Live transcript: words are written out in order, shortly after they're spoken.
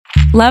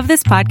Love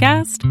this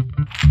podcast?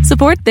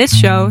 Support this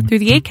show through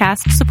the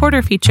Acast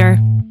supporter feature.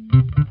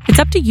 It's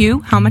up to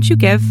you how much you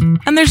give,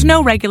 and there's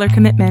no regular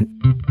commitment.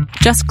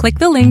 Just click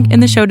the link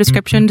in the show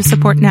description to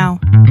support now.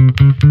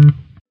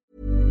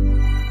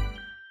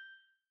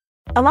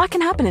 A lot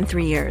can happen in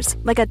 3 years,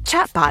 like a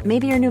chatbot may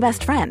be your new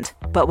best friend.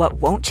 But what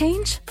won't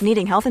change?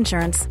 Needing health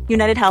insurance.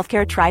 United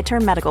Healthcare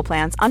Tri-Term Medical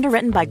Plans,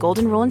 underwritten by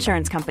Golden Rule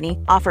Insurance Company,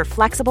 offer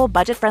flexible,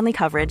 budget-friendly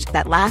coverage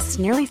that lasts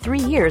nearly 3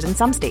 years in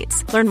some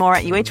states. Learn more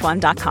at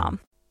uh1.com.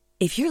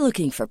 If you're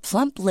looking for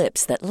plump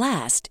lips that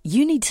last,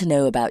 you need to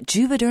know about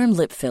Juvederm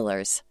lip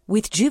fillers.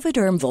 With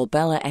Juvederm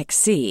Volbella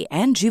XC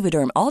and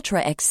Juvederm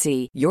Ultra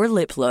XC, your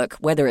lip look,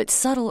 whether it's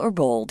subtle or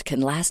bold, can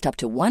last up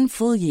to 1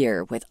 full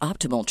year with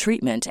optimal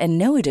treatment and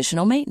no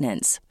additional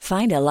maintenance.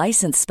 Find a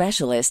licensed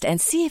specialist and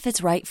see if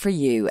it's right for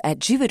you at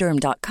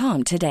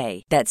Juvederm.com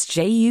today. That's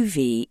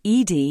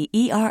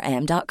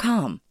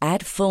JUVEDERM.com.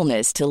 Add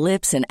fullness to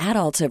lips in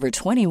adults over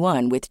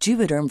 21 with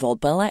Juvederm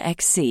Volbella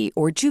XC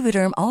or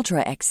Juvederm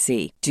Ultra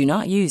XC. Do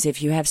not use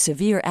if you have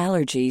severe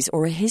allergies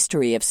or a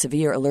history of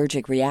severe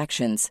allergic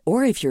reactions,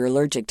 or if you're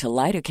allergic to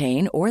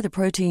lidocaine or the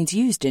proteins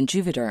used in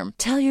Juvederm.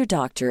 Tell your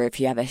doctor if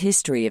you have a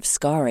history of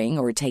scarring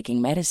or taking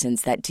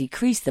medicines that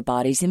decrease the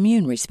body's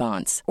immune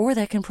response or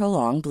that can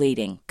prolong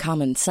bleeding.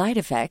 Common side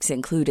effects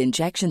include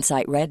injection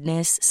site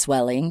redness,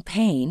 swelling,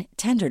 pain,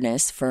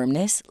 tenderness,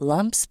 firmness,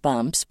 lumps,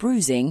 bumps,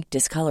 bruising,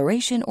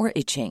 discoloration, or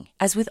itching.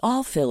 As with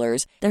all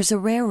fillers, there's a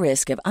rare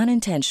risk of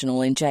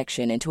unintentional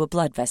injection into a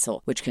blood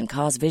vessel, which can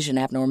cause vision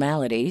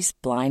abnormalities,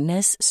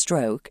 blindness,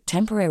 stroke,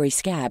 temporary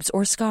scabs,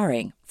 or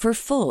scarring. For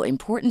full,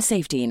 important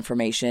safety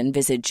information,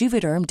 visit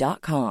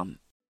Juvederm.com.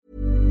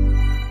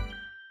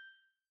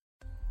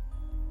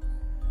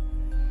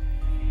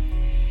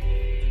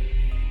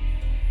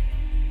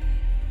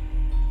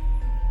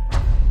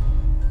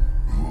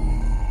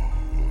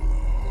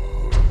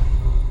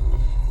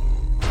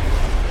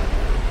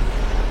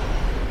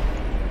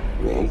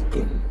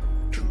 Welcome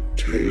to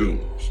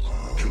Tales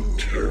to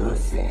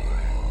Terrify.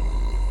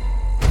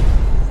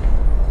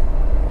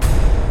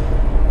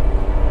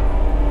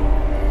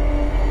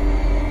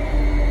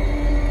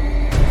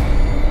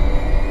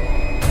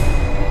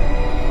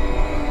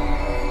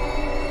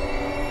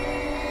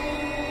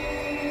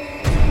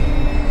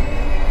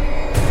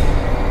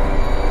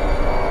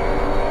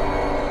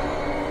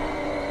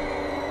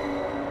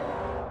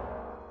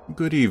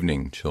 Good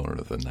evening, children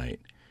of the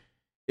night.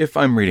 If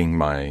I'm reading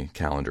my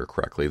calendar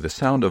correctly, the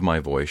sound of my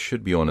voice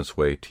should be on its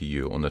way to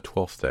you on the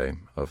 12th day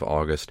of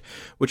August,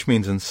 which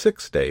means in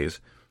 6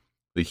 days,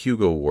 the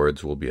Hugo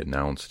Awards will be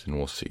announced, and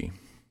we'll see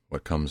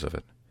what comes of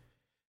it.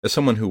 As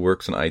someone who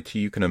works in IT,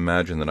 you can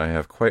imagine that I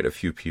have quite a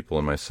few people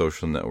in my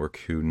social network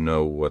who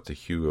know what the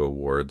Hugo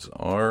Awards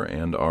are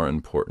and are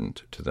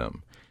important to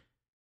them.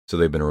 So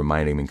they've been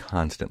reminding me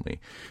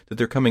constantly that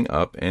they're coming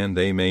up, and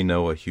they may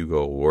know a Hugo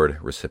Award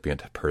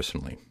recipient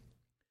personally.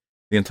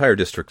 The entire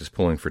district is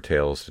pulling for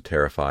Tales to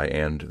Terrify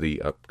and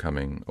the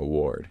upcoming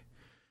award.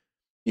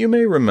 You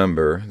may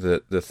remember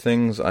that the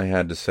things I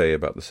had to say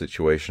about the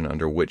situation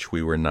under which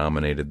we were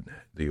nominated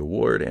the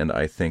award, and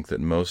I think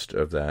that most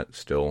of that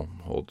still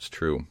holds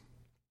true.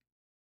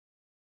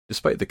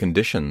 Despite the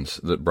conditions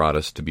that brought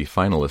us to be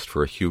finalists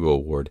for a Hugo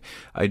Award,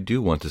 I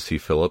do want to see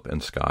Philip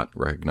and Scott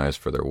recognized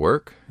for their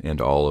work, and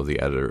all of the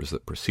editors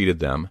that preceded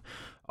them,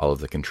 all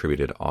of the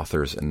contributed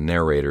authors and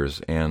narrators,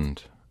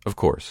 and, of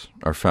course,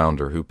 our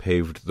founder who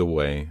paved the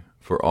way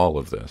for all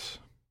of this,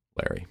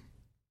 Larry.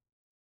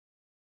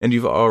 And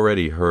you've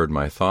already heard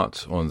my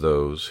thoughts on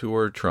those who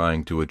are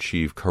trying to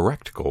achieve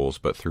correct goals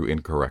but through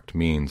incorrect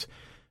means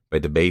by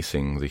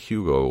debasing the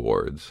Hugo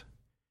Awards.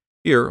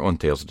 Here on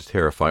Tales to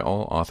Terrify,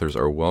 all authors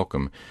are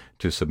welcome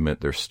to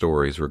submit their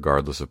stories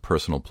regardless of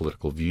personal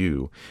political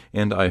view,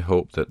 and I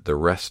hope that the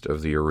rest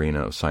of the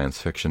arena of science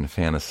fiction,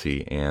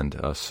 fantasy, and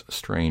us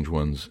strange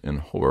ones in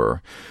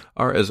horror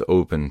are as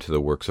open to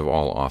the works of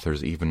all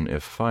authors, even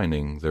if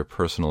finding their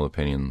personal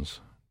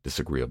opinions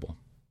disagreeable.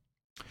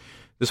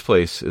 This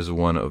place is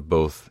one of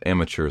both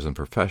amateurs and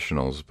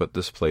professionals, but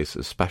this place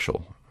is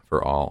special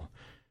for all.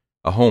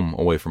 A home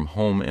away from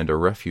home and a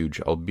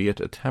refuge, albeit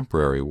a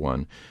temporary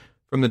one,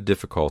 from the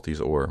difficulties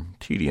or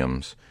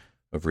tediums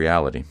of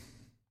reality.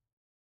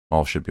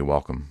 All should be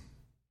welcome.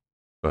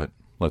 But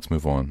let's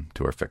move on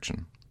to our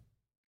fiction.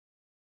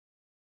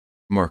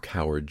 Mark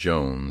Howard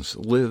Jones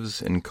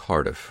lives in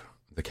Cardiff,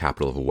 the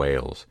capital of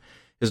Wales.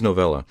 His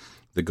novella,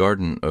 The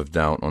Garden of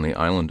Doubt on the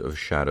Island of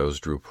Shadows,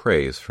 drew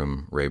praise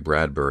from Ray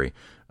Bradbury,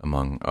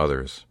 among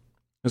others.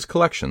 His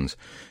collections,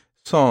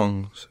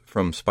 Songs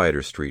from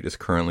Spider Street, is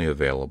currently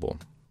available.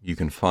 You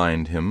can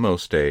find him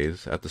most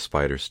days at the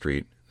Spider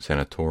Street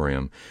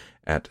Sanatorium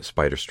at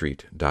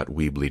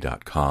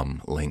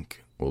spiderstreet.weebly.com.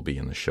 Link will be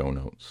in the show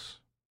notes.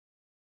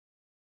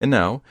 And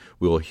now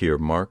we will hear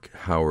Mark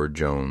Howard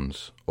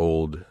Jones'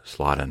 Old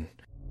Slodden.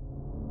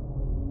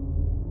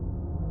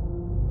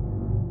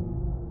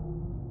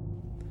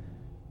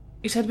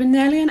 It had been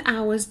nearly an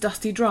hour's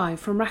dusty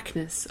drive from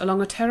Rackness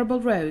along a terrible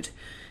road,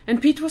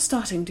 and Pete was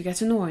starting to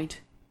get annoyed.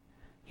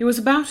 He was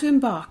about to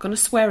embark on a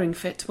swearing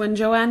fit when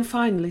Joanne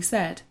finally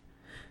said,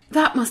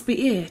 That must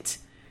be it,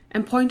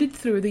 and pointed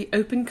through the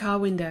open car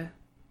window.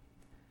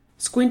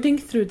 Squinting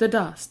through the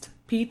dust,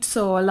 Pete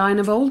saw a line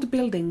of old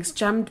buildings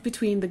jammed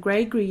between the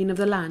grey-green of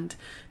the land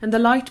and the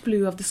light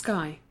blue of the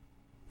sky.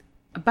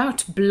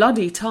 About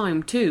bloody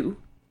time, too.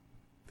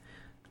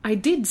 "I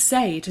did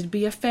say it'd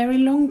be a very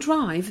long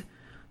drive,"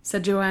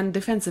 said Joanne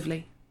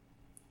defensively.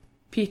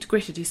 Pete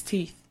gritted his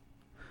teeth.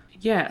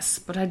 "Yes,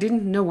 but I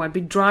didn't know I'd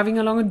be driving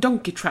along a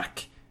donkey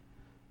track."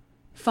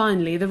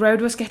 Finally, the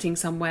road was getting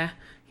somewhere,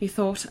 he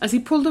thought, as he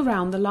pulled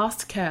around the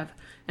last curve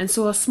and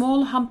saw a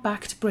small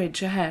humpbacked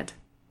bridge ahead.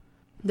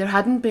 There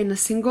hadn't been a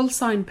single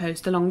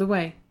signpost along the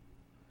way.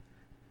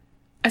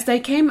 As they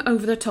came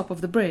over the top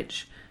of the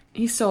bridge,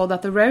 he saw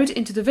that the road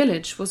into the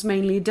village was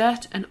mainly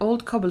dirt and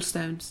old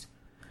cobblestones.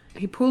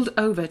 He pulled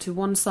over to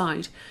one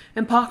side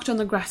and parked on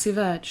the grassy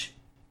verge.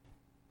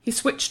 He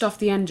switched off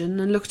the engine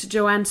and looked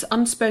Joanne's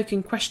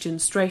unspoken question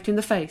straight in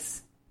the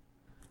face.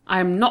 "I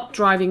am not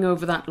driving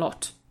over that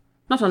lot.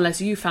 Not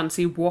unless you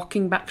fancy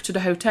walking back to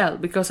the hotel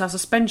because our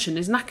suspension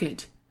is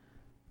knackered."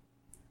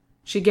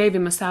 She gave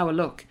him a sour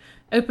look,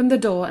 opened the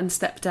door and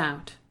stepped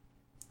out.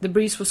 The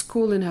breeze was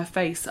cool in her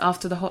face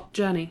after the hot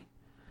journey.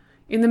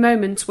 In the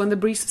moments when the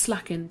breeze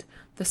slackened,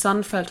 the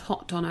sun felt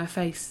hot on her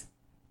face.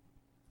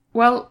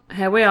 "Well,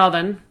 here we are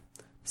then,"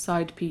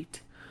 sighed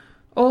Pete.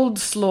 "Old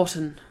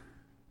Slaughton."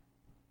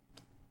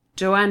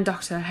 Joanne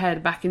ducked her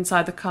head back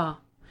inside the car.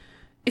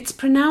 "It's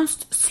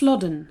pronounced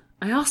Slodden.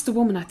 I asked the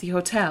woman at the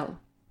hotel."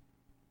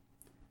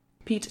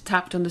 Pete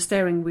tapped on the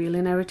steering wheel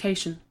in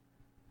irritation.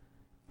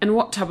 "And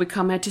what have we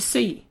come here to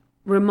see?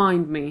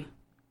 Remind me."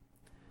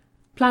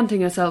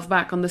 Planting herself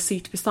back on the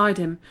seat beside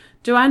him,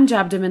 Joanne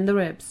jabbed him in the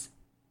ribs.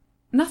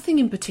 "Nothing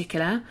in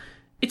particular.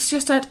 It's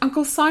just that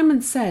Uncle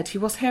Simon said he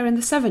was here in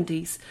the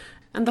 70s,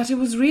 and that it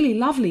was really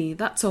lovely,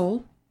 that's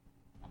all."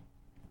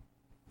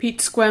 Pete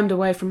squirmed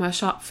away from her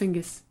sharp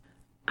fingers.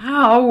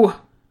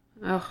 "Ow!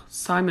 Oh,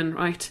 Simon,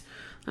 right.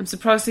 I'm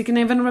surprised he can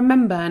even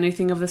remember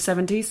anything of the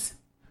 70s.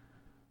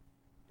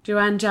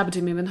 Joanne jabbed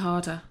him even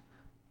harder.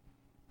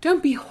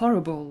 "Don't be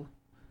horrible."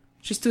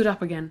 She stood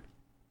up again.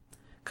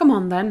 "Come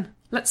on, then.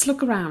 Let's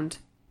look around."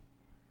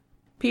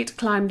 Pete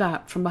climbed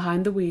out from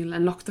behind the wheel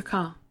and locked the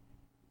car.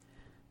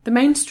 The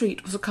main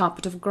street was a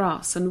carpet of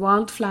grass and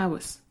wild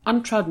flowers,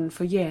 untrodden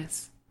for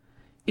years.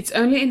 Its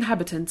only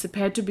inhabitants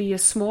appeared to be a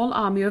small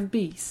army of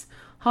bees,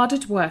 hard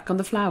at work on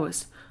the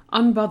flowers,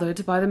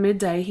 unbothered by the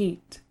midday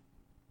heat.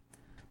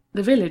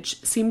 The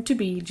village seemed to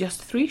be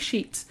just 3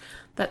 sheets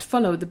that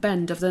followed the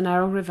bend of the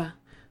narrow river,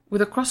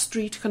 with a cross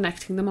street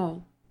connecting them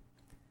all.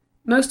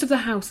 Most of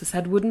the houses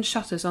had wooden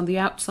shutters on the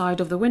outside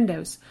of the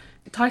windows,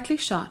 tightly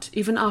shut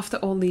even after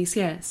all these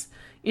years,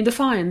 in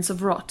defiance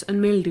of rot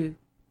and mildew.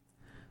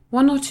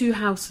 1 or 2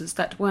 houses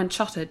that weren't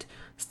shuttered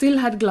still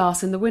had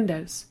glass in the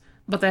windows,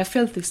 but their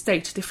filthy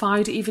state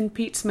defied even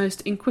Pete's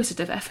most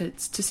inquisitive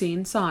efforts to see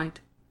inside.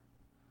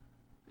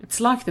 "It's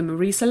like the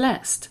Marie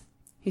Celeste,"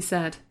 he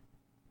said.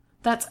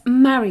 "That's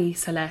Marie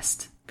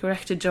Celeste,"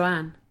 corrected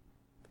Joanne.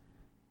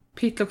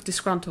 Pete looked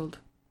disgruntled.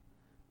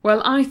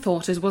 "Well, I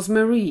thought it was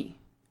Marie.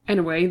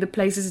 Anyway, the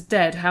place is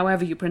dead,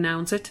 however you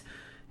pronounce it.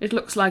 It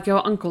looks like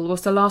your uncle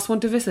was the last one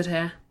to visit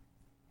here."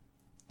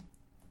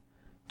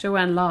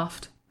 Joanne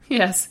laughed.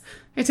 "Yes,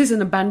 it is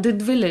an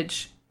abandoned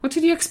village. What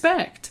did you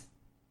expect?"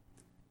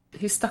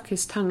 He stuck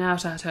his tongue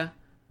out at her.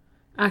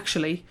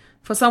 "Actually,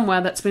 for somewhere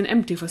that's been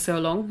empty for so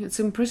long, it's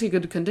in pretty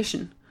good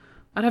condition.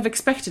 I'd have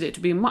expected it to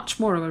be much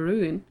more of a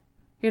ruin.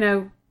 You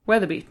know,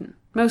 weather-beaten,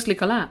 mostly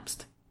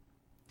collapsed.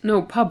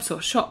 No pubs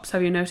or shops,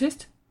 have you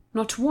noticed?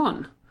 Not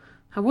one.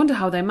 I wonder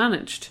how they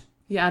managed,"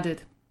 he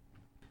added.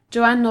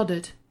 Joanne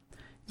nodded.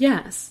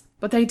 "Yes,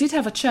 but they did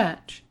have a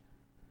church."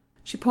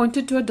 She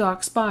pointed to a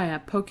dark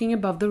spire poking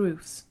above the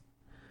roofs.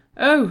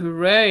 "Oh,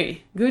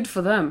 hooray! Good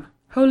for them.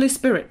 Holy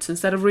spirits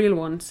instead of real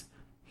ones,"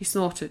 he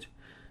snorted.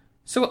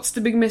 "So what's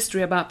the big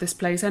mystery about this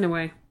place,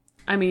 anyway?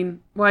 I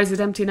mean, why is it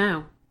empty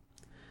now?"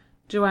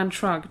 Joanne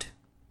shrugged.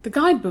 "The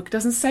guidebook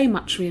doesn't say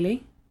much,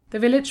 really. The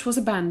village was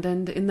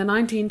abandoned in the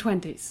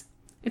 1920s.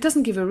 It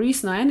doesn't give a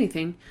reason or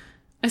anything.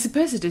 I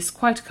suppose it is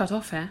quite cut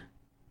off here."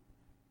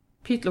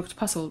 Pete looked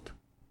puzzled.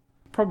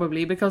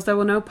 "Probably because there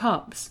were no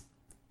pubs.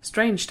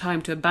 Strange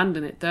time to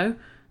abandon it, though.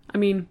 I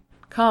mean,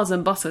 cars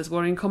and buses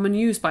were in common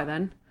use by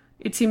then.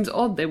 It seems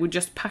odd they would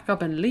just pack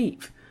up and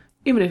leave,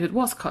 even if it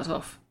was cut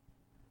off."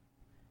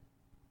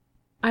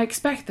 "I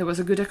expect there was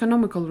a good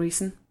economical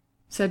reason,"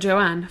 said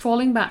Joanne,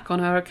 falling back on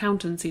her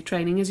accountancy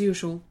training as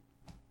usual.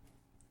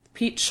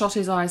 Pete shot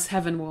his eyes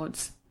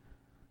heavenwards.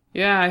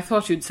 "Yeah, I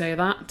thought you'd say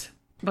that.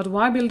 But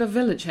why build a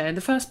village here in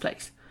the first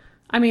place?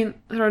 I mean,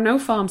 there are no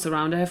farms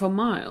around here for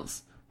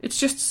miles. It's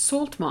just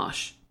salt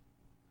marsh."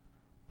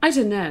 "I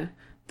don't know.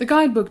 The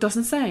guidebook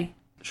doesn't say,"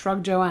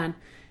 shrugged Joanne,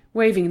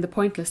 waving the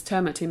pointless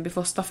term at him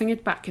before stuffing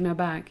it back in her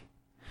bag.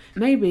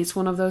 "Maybe it's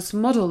one of those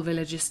model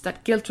villages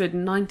that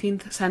guilt-ridden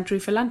 19th century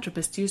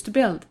philanthropists used to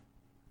build."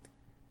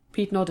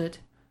 Pete nodded.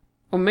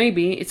 "Or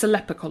maybe it's a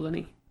leper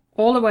colony.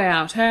 All the way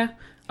out here,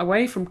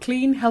 away from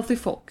clean, healthy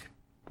folk."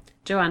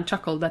 Joanne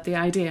chuckled at the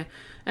idea,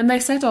 and they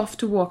set off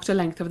to walk the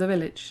length of the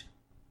village.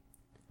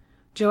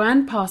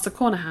 Joanne passed a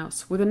corner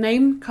house with a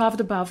name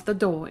carved above the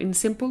door in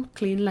simple,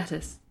 clean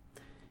letters.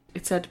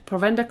 It said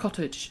Provender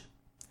Cottage.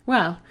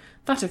 "Well,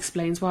 that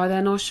explains why there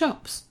are no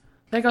shops.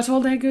 They got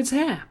all their goods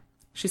here,"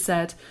 she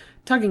said,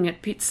 tugging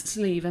at Pete's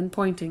sleeve and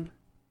pointing.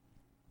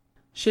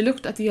 She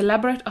looked at the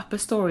elaborate upper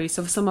stories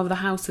of some of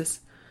the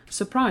houses,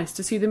 surprised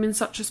to see them in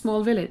such a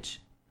small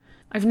village.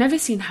 "I've never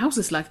seen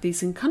houses like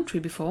these in country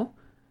before.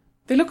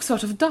 They look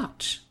sort of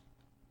Dutch."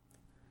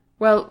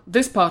 "Well,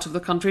 this part of the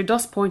country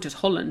does point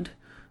at Holland,"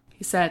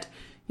 he said,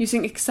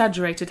 using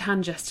exaggerated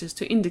hand gestures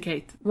to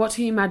indicate what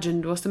he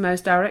imagined was the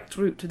most direct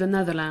route to the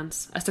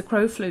Netherlands, as the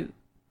crow flew.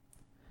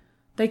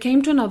 They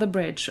came to another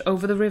bridge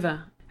over the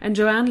river, and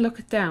Joanne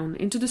looked down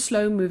into the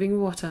slow-moving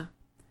water.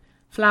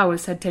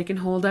 Flowers had taken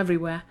hold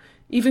everywhere,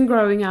 even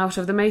growing out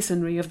of the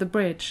masonry of the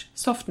bridge,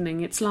 softening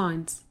its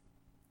lines.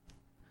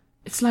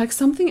 "It's like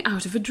something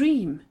out of a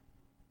dream."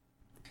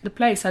 The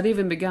place had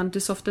even begun to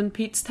soften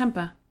Pete's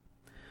temper.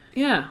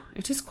 "Yeah,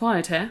 it is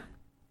quiet here."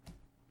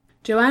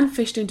 Joanne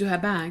fished into her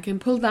bag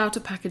and pulled out a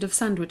packet of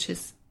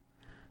sandwiches.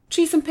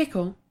 "Cheese and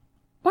pickle?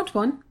 Want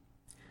one?"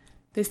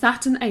 They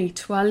sat and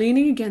ate while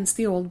leaning against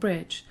the old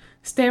bridge,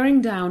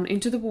 staring down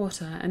into the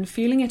water and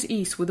feeling at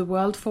ease with the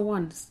world for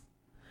once.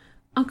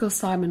 "Uncle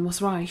Simon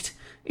was right.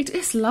 It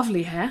is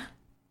lovely here."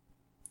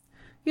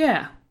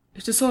 "Yeah,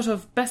 it's a sort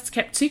of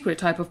best-kept secret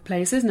type of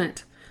place, isn't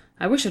it?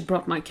 I wish I'd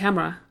brought my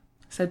camera,"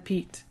 said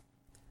Pete.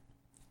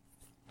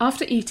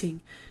 After eating,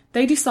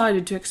 they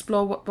decided to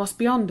explore what was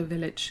beyond the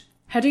village,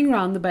 heading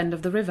round the bend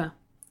of the river.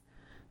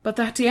 But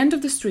at the end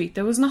of the street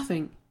there was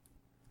nothing.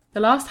 The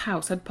last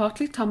house had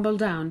partly tumbled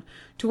down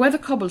to where the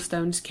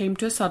cobblestones came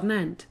to a sudden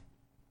end.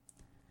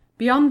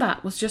 Beyond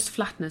that was just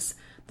flatness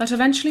that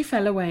eventually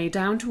fell away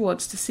down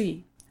towards the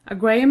sea, a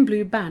grey and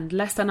blue band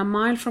less than a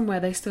mile from where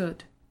they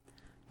stood.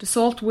 The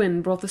salt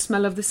wind brought the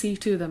smell of the sea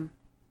to them.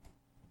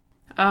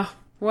 "Ah,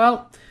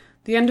 well,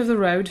 the end of the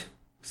road.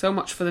 So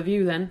much for the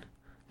view, then.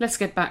 Let's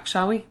get back,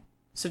 shall we?"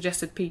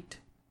 suggested Pete.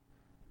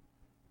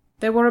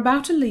 They were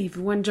about to leave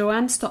when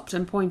Joanne stopped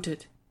and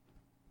pointed.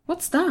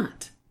 "What's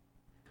that?"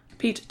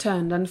 Pete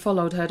turned and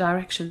followed her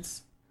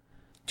directions.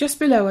 Just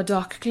below a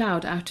dark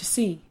cloud out to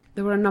sea,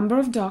 there were a number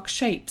of dark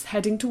shapes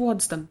heading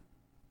towards them.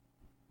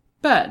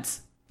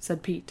 "Birds,"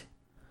 said Pete.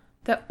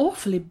 "They're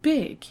awfully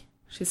big,"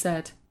 she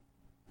said.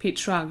 Pete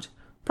shrugged.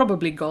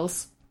 "Probably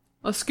gulls.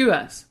 Or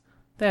skuas.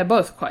 They are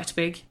both quite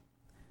big."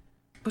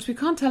 "But we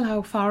can't tell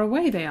how far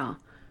away they are.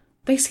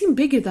 They seem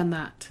bigger than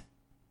that."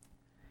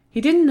 He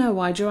didn't know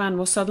why Joanne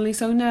was suddenly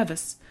so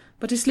nervous,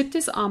 but he slipped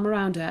his arm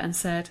around her and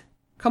said,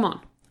 "Come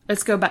on,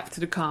 let's go back to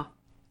the car."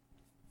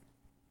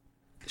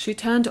 She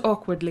turned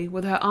awkwardly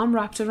with her arm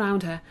wrapped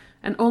around her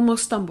and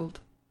almost stumbled.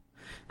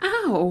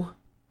 "Ow!"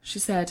 she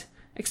said,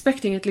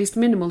 expecting at least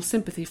minimal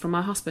sympathy from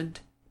her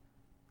husband.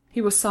 He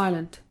was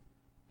silent.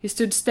 He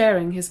stood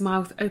staring, his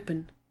mouth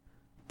open.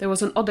 There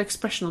was an odd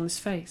expression on his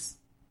face.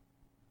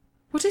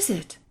 "What is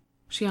it?"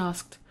 she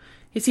asked.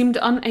 He seemed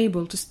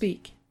unable to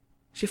speak.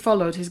 She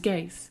followed his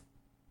gaze.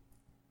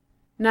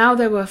 Now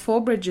there were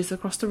 4 bridges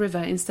across the river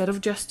instead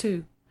of just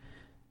 2,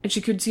 and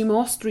she could see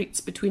more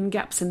streets between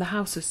gaps in the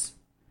houses.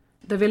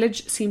 The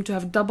village seemed to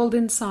have doubled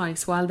in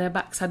size while their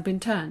backs had been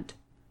turned.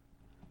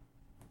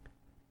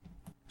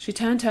 She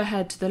turned her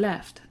head to the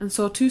left and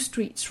saw 2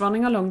 streets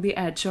running along the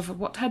edge of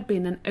what had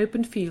been an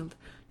open field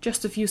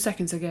just a few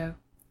seconds ago.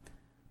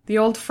 The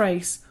old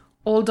phrase,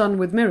 "all done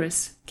with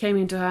mirrors," came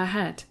into her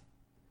head.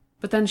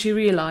 But then she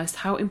realized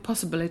how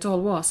impossible it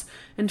all was,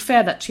 and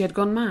feared that she had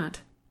gone mad.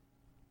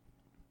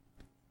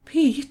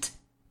 "Pete!"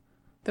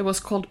 There was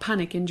cold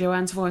panic in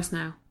Joanne's voice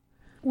now.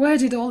 "Where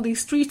did all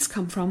these streets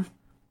come from?"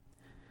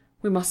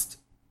 "We must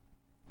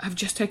have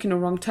just taken a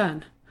wrong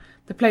turn.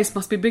 The place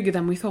must be bigger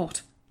than we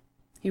thought."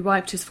 He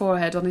wiped his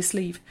forehead on his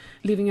sleeve,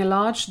 leaving a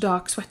large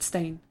dark sweat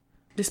stain.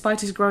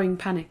 Despite his growing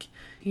panic,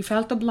 he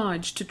felt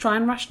obliged to try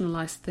and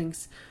rationalize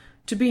things,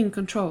 to be in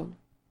control.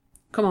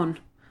 "Come on,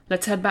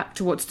 let's head back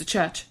towards the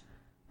church.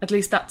 At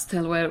least that's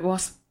still where it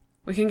was.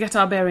 We can get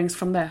our bearings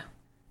from there."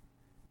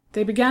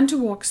 They began to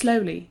walk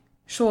slowly,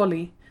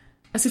 surely,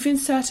 as if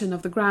uncertain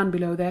of the ground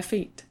below their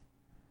feet.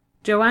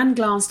 Joanne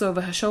glanced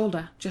over her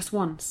shoulder just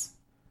once.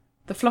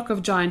 The flock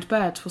of giant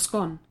birds was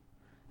gone,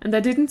 and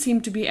there didn't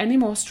seem to be any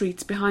more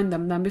streets behind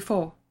them than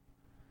before.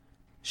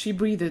 She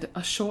breathed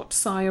a short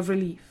sigh of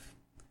relief.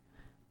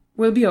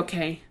 "We'll be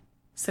okay,"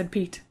 said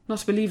Pete,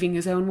 not believing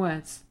his own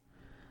words.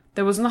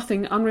 There was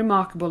nothing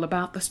unremarkable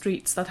about the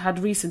streets that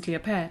had recently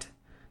appeared.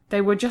 They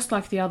were just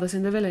like the others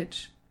in the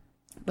village.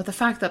 But the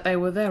fact that they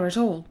were there at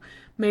all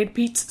made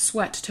Pete's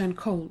sweat turn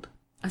cold,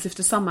 as if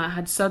the summer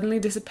had suddenly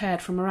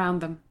disappeared from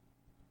around them.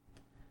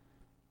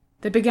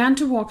 They began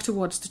to walk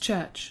towards the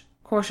church,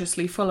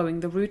 cautiously following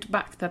the route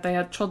back that they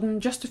had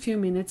trodden just a few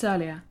minutes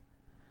earlier.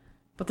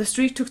 But the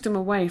street took them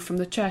away from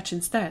the church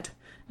instead,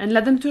 and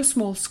led them to a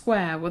small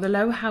square where the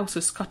low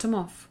houses cut them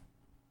off.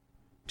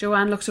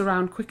 Joanne looked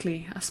around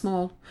quickly. A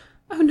small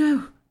 "Oh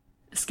no!"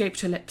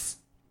 escaped her lips.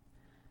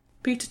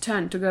 Pete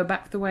turned to go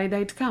back the way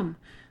they'd come,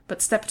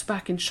 but stepped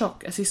back in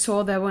shock as he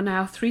saw there were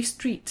now 3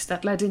 streets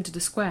that led into the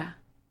square.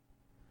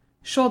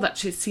 Sure that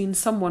she'd seen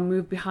someone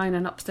move behind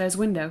an upstairs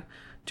window,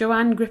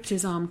 Joanne gripped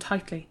his arm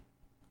tightly.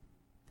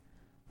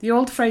 The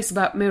old phrase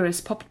about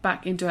mirrors popped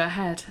back into her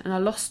head, and a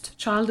lost,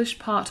 childish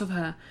part of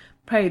her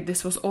prayed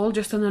this was all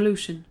just an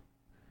illusion.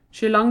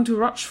 She longed to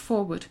rush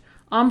forward,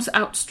 arms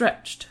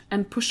outstretched,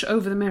 and push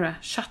over the mirror,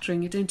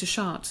 shattering it into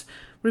shards,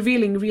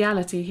 revealing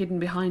reality hidden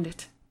behind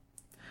it.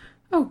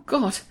 "Oh,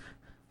 God,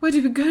 where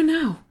do we go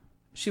now?"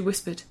 she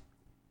whispered.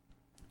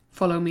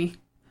 "Follow me,"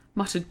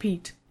 muttered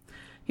Pete.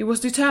 He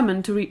was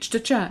determined to reach the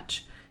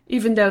church,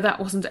 even though that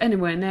wasn't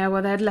anywhere near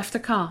where they had left the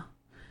car.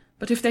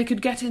 But if they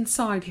could get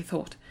inside, he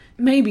thought,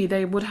 maybe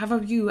they would have a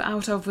view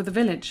out over the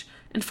village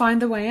and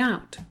find the way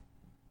out.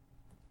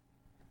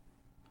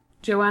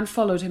 Joanne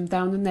followed him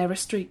down the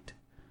nearest street.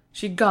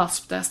 She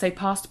gasped as they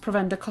passed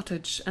Provender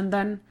Cottage, and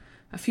then,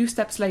 a few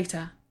steps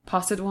later,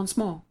 passed it once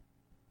more.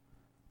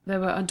 There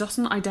were a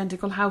dozen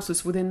identical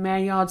houses within mere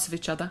yards of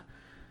each other.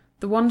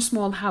 The one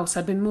small house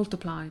had been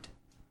multiplied.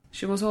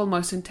 She was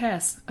almost in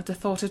tears at the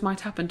thought it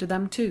might happen to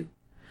them too.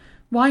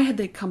 Why had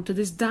they come to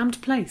this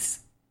damned place?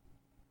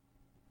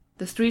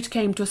 The street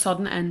came to a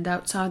sudden end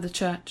outside the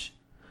church.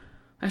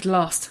 "At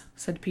last,"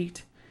 said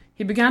Pete.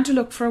 He began to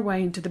look for a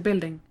way into the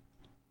building.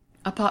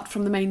 Apart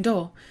from the main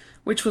door,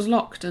 which was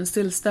locked and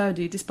still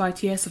sturdy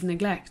despite years of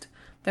neglect,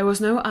 there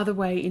was no other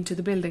way into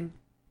the building.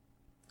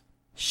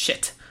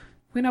 "Shit!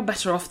 We're no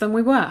better off than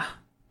we were,"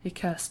 he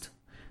cursed.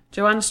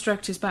 Joanne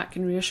stroked his back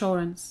in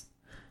reassurance.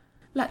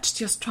 "Let's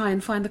just try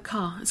and find the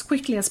car as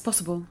quickly as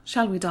possible,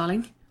 shall we,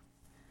 darling?"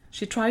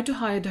 She tried to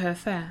hide her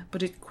fear,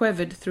 but it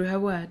quivered through her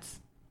words.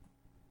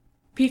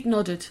 Pete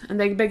nodded, and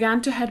they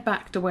began to head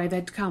back the way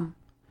they'd come.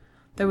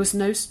 There was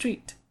no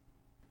street.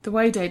 The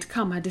way they'd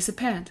come had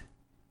disappeared.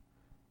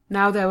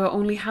 Now there were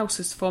only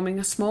houses forming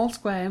a small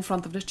square in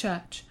front of the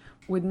church,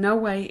 with no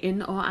way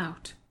in or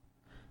out.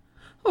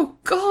 "Oh,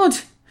 God!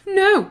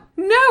 No!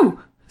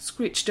 No!"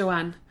 screeched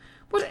Joanne.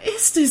 "What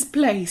is this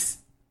place?"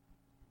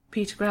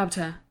 Pete grabbed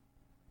her.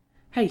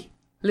 "Hey,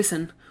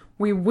 listen,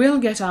 we will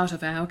get out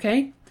of here,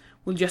 okay?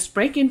 We'll just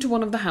break into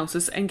one of the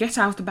houses and get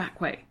out the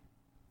back way."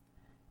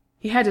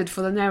 He headed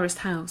for the nearest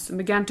house and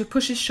began to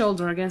push his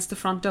shoulder against the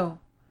front door.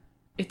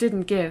 It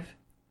didn't give.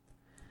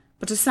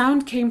 But a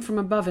sound came from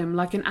above him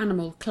like an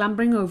animal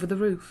clambering over the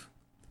roof.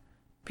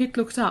 Pete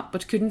looked up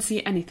but couldn't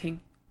see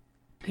anything.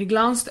 He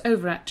glanced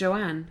over at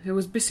Joanne, who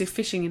was busy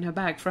fishing in her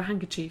bag for a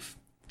handkerchief.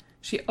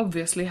 She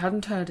obviously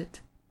hadn't heard it.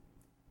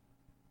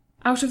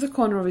 Out of the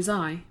corner of his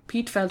eye,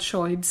 Pete felt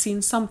sure he'd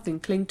seen something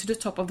cling to the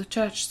top of the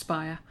church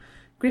spire,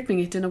 gripping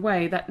it in a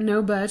way that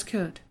no bird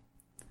could.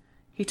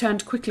 He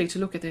turned quickly to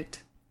look at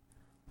it.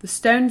 The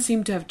stone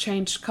seemed to have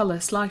changed colour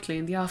slightly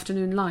in the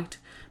afternoon light,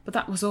 but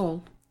that was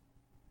all.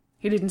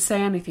 He didn't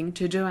say anything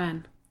to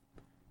Joanne.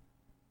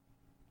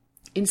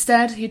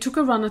 Instead, he took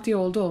a run at the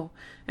old door,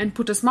 and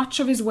put as much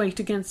of his weight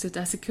against it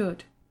as he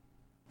could.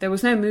 There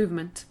was no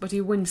movement, but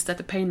he winced at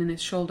the pain in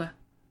his shoulder.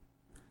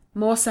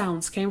 More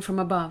sounds came from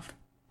above.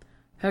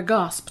 Her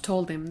gasp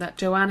told him that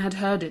Joanne had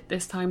heard it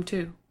this time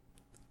too.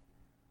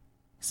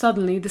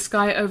 Suddenly the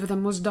sky over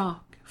them was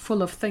dark,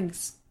 full of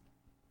things.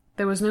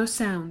 There was no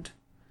sound.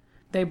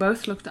 They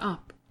both looked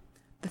up.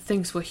 The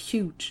things were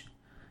huge.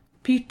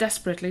 Pete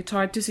desperately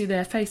tried to see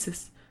their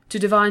faces, to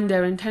divine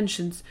their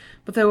intentions,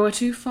 but they were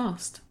too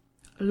fast.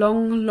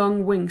 Long,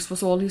 long wings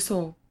was all he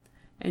saw,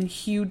 and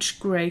huge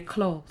grey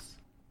claws.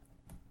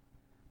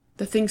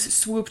 The things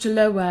swooped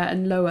lower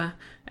and lower,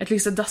 at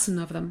least a dozen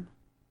of them.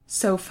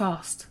 So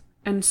fast,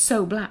 and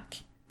so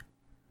black.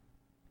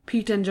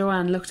 Pete and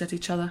Joanne looked at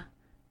each other,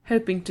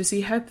 hoping to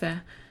see hope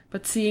there,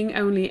 but seeing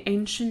only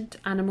ancient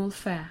animal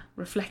fear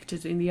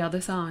reflected in the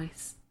other's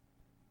eyes.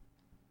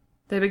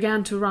 They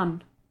began to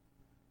run,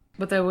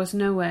 but there was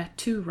nowhere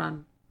to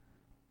run.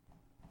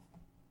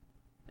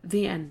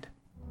 The end.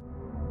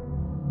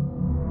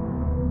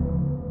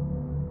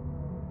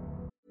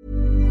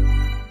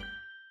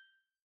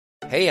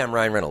 Hey, I'm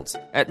Ryan Reynolds.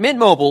 At Mint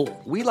Mobile,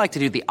 we like to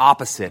do the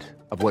opposite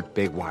of what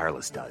Big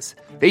Wireless does.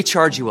 They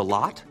charge you a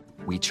lot,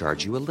 we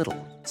charge you a little.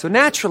 So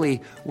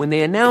naturally, when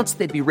they announced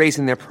they'd be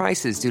raising their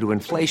prices due to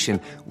inflation,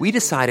 we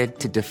decided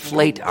to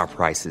deflate our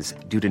prices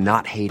due to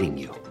not hating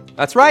you.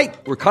 That's right.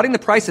 We're cutting the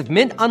price of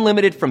Mint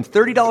Unlimited from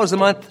 $30 a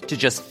month to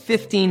just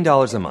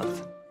 $15 a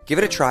month. Give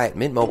it a try at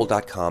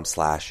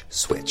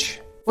mintmobile.com/switch.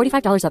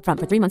 $45 up front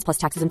for 3 months plus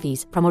taxes and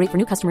fees. Promo rate for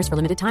new customers for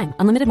limited time.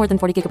 Unlimited more than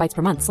 40 gigabytes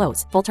per month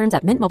slows. Full terms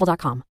at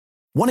mintmobile.com.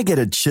 Want to get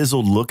a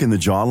chiseled look in the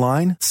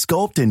jawline?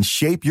 Sculpt and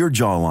shape your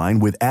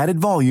jawline with added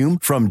volume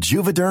from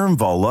Juvederm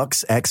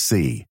Volux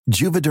XC.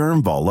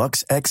 Juvederm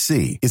Volux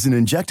XC is an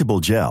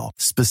injectable gel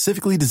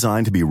specifically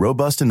designed to be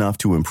robust enough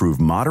to improve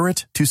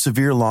moderate to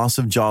severe loss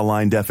of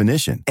jawline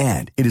definition.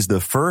 And it is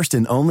the first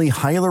and only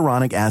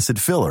hyaluronic acid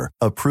filler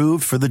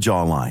approved for the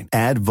jawline.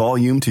 Add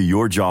volume to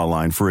your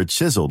jawline for a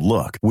chiseled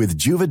look with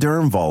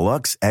Juvederm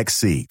Volux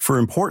XC. For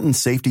important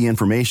safety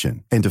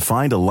information and to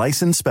find a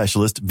licensed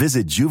specialist,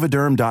 visit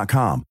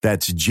Juvederm.com.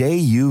 That's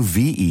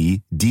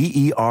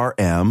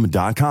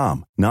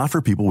Juvederm.com. Not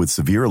for people with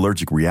severe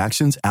allergic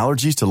reactions,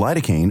 allergies to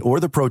lidocaine, or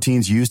the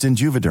proteins used in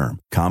Juvederm.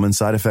 Common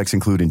side effects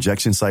include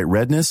injection site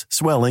redness,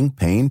 swelling,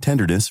 pain,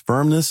 tenderness,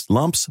 firmness,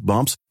 lumps,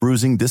 bumps,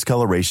 bruising,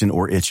 discoloration,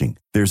 or itching.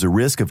 There's a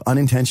risk of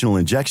unintentional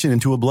injection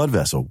into a blood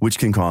vessel, which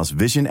can cause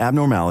vision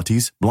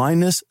abnormalities,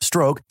 blindness,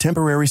 stroke,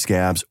 temporary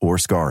scabs, or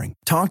scarring.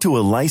 Talk to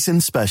a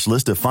licensed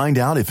specialist to find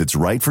out if it's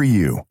right for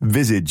you.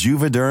 Visit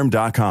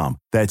Juvederm.com.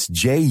 That's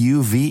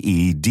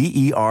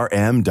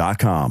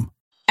JUVEDERM.com.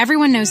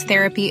 Everyone knows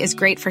therapy is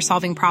great for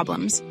solving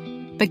problems,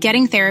 but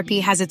getting therapy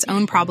has its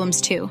own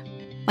problems too,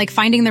 like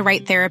finding the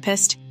right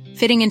therapist,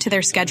 fitting into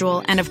their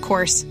schedule, and of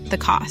course, the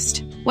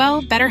cost.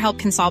 Well, BetterHelp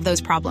can solve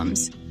those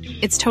problems.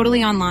 It's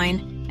totally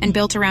online and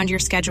built around your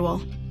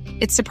schedule.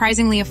 It's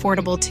surprisingly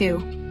affordable too.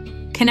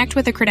 Connect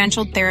with a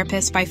credentialed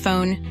therapist by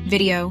phone,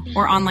 video,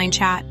 or online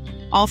chat,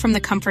 all from the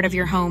comfort of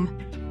your home.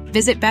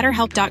 Visit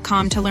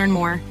BetterHelp.com to learn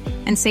more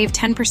and save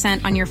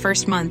 10% on your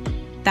first month.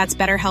 That's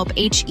BetterHelp,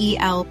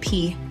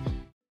 H-E-L-P.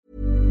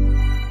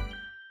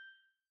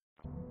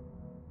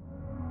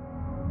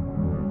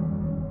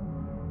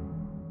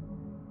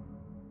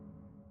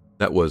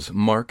 That was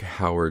Mark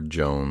Howard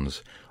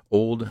Jones'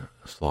 Old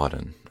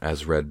Slåtten,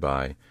 as read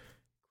by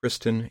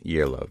Kristen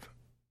Gjerløv.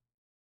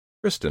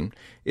 Kristen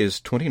is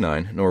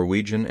 29,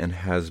 Norwegian, and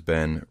has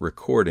been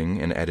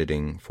recording and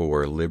editing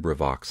for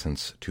LibriVox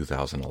since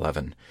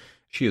 2011.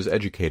 She is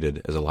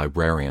educated as a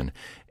librarian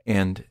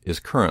and is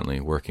currently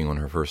working on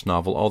her first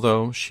novel,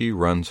 although she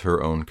runs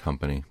her own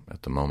company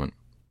at the moment.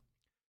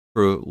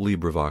 Her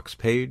LibriVox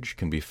page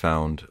can be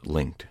found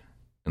linked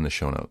in the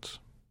show notes.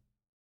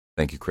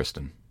 Thank you,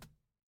 Kristen.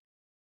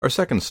 Our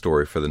second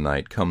story for the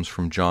night comes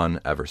from John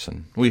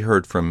Everson. We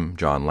heard from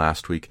John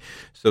last week,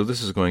 so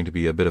this is going to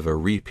be a bit of a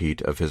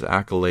repeat of his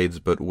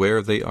accolades, but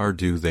where they are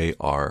due, they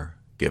are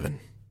given.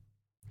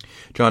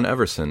 John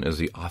Everson is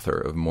the author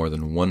of more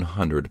than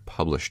 100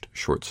 published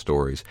short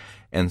stories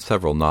and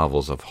several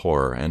novels of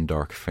horror and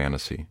dark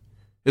fantasy.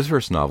 His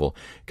first novel,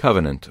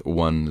 Covenant,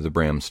 won the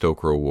Bram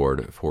Stoker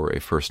Award for a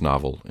first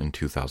novel in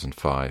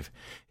 2005.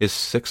 His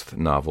sixth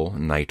novel,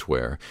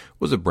 Nightwear,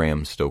 was a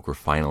Bram Stoker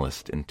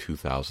finalist in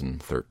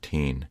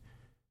 2013.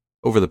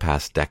 Over the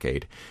past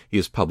decade, he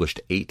has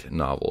published 8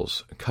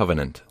 novels: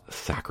 Covenant,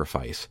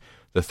 Sacrifice,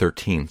 the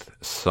 13th,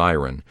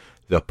 Siren,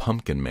 The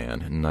Pumpkin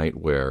Man,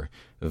 Nightwear,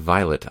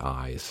 Violet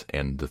Eyes,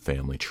 and The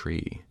Family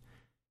Tree.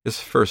 His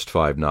first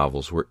 5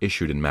 novels were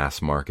issued in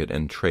mass market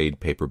and trade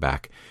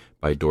paperback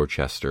by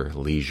Dorchester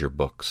Leisure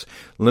Books.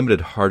 Limited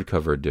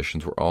hardcover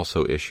editions were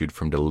also issued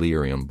from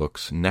Delirium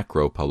Books,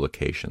 Necro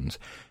Publications,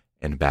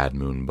 and Bad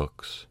Moon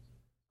Books.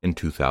 In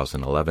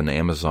 2011,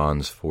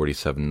 Amazon's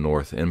 47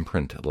 North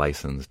imprint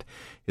licensed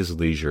his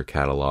leisure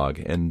catalog,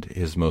 and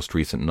his most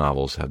recent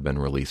novels have been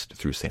released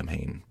through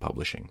Samhain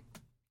Publishing.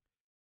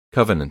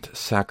 Covenant,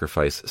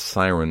 Sacrifice,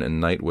 Siren,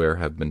 and Nightwear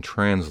have been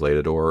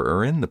translated or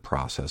are in the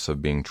process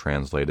of being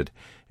translated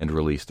and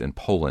released in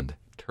Poland,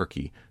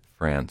 Turkey,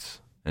 France,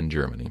 and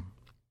Germany.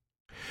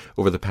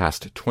 Over the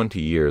past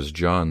 20 years,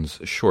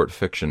 John's short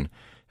fiction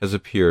has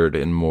appeared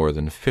in more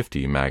than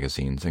 50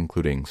 magazines,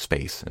 including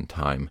Space and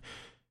Time,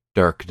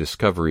 Dark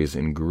Discoveries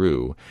in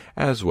Gru,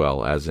 as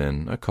well as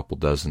in a couple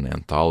dozen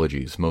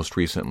anthologies, most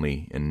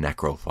recently in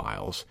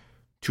Necrophiles,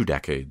 2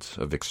 decades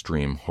of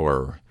extreme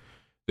horror,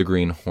 The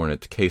Green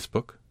Hornet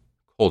Casebook,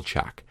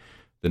 Kolchak,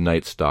 The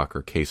Night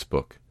Stalker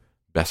Casebook,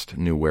 Best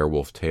New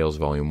Werewolf Tales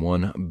Volume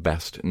 1,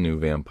 Best New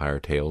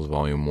Vampire Tales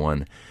Volume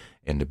 1,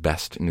 and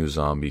Best New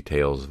Zombie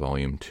Tales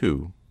Volume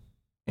 2,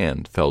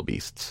 and Fell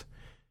Beasts.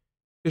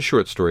 His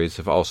short stories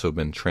have also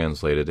been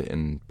translated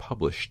and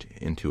published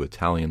into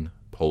Italian,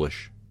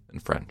 Polish,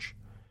 and French.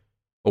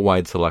 A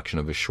wide selection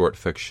of his short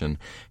fiction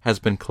has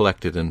been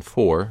collected in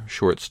 4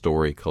 short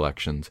story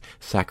collections: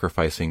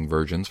 Sacrificing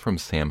Virgins from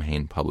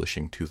Samhain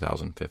Publishing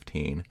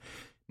 2015,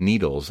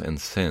 Needles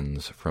and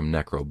Sins from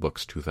Necro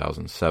Books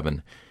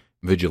 2007,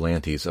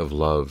 Vigilantes of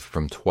Love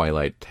from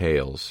Twilight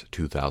Tales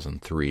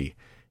 2003,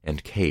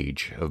 and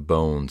Cage of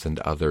Bones and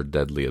Other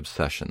Deadly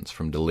Obsessions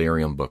from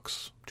Delirium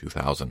Books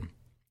 2000.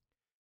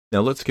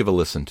 Now let's give a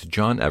listen to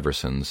John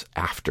Everson's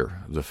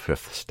After the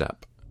Fifth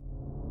Step.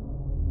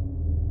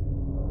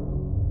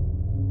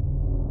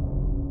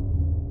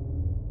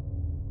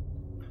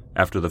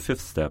 After the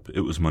 5th step,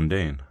 it was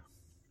mundane.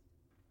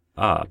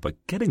 Ah, but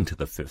getting to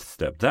the 5th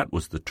step, that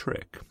was the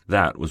trick.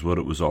 That was what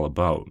it was all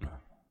about.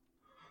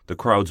 The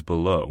crowds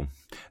below,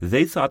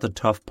 they thought the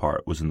tough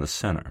part was in the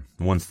center,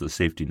 once the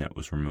safety net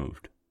was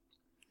removed.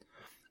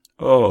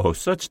 "Oh,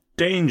 such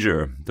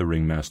danger!" the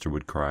ringmaster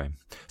would cry.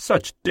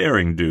 "Such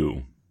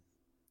daring-do!"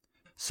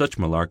 Such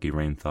malarkey,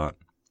 Rain thought.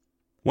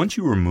 Once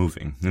you were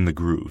moving, in the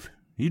groove,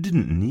 you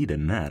didn't need a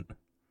net.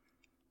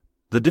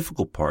 The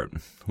difficult part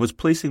was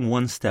placing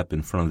one step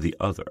in front of the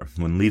other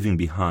when leaving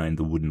behind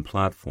the wooden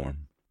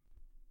platform.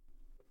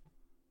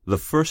 The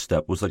first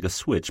step was like a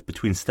switch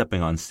between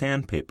stepping on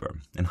sandpaper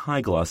and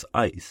high-gloss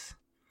ice.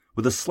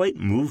 With a slight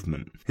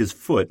movement, his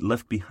foot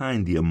left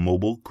behind the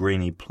immobile,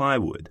 grainy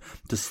plywood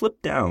to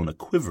slip down a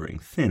quivering,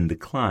 thin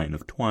decline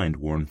of twined,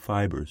 worn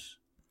fibers.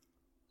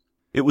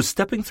 It was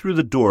stepping through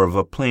the door of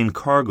a plane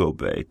cargo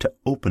bay to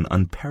open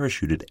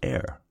unparachuted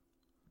air.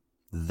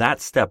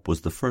 That step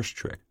was the first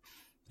trick,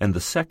 and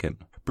the second,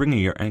 bringing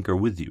your anchor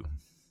with you.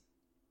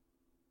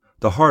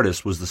 The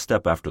hardest was the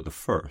step after the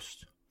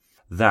first.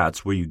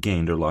 That's where you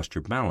gained or lost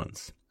your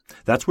balance.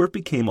 That's where it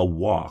became a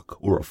walk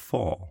or a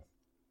fall.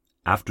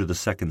 After the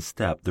second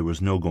step, there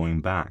was no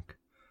going back.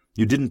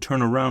 You didn't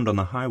turn around on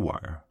the high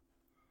wire.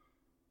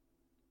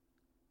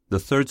 The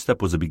third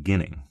step was a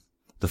beginning,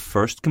 the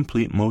first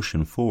complete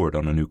motion forward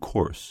on a new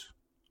course.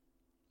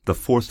 The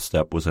fourth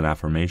step was an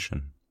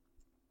affirmation.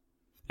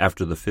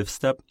 After the fifth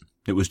step,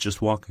 it was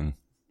just walking.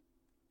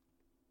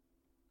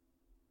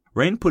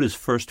 Rain put his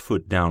first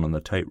foot down on the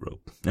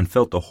tightrope and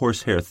felt the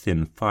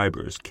horsehair-thin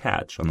fibers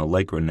catch on the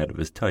lycra net of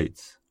his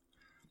tights.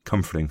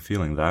 Comforting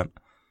feeling, that.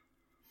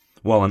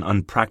 While an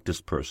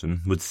unpracticed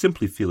person would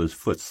simply feel his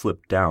foot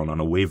slip down on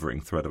a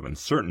wavering thread of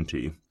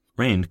uncertainty,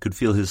 Rain could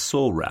feel his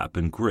soul wrap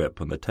and grip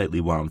on the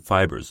tightly wound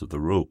fibers of the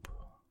rope.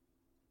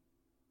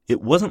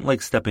 It wasn't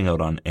like stepping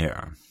out on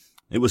air.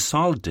 It was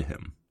solid to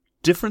him.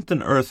 Different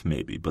than earth,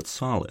 maybe, but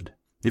solid,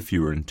 if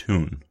you were in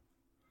tune.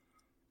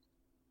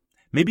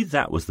 Maybe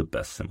that was the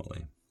best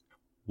simile.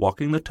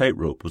 Walking the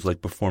tightrope was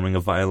like performing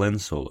a violin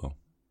solo.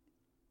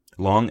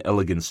 Long,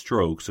 elegant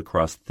strokes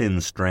across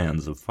thin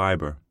strands of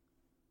fiber.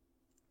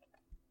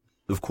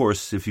 Of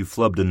course, if you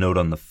flubbed a note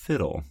on the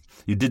fiddle,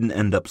 you didn't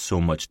end up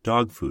so much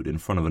dog food in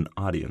front of an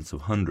audience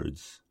of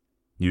hundreds.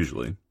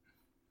 Usually.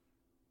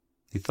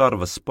 He thought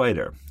of a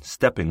spider,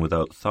 stepping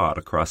without thought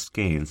across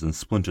skeins and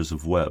splinters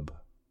of web.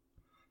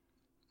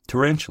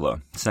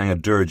 Tarantula sang a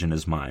dirge in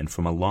his mind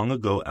from a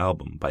long-ago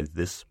album by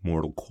This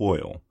Mortal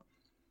Coil.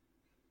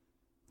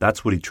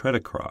 That's what he tread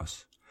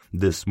across,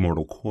 this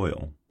mortal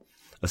coil.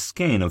 A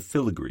skein of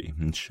filigree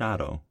and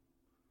shadow.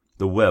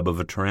 The web of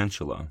a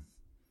tarantula.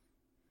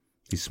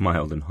 He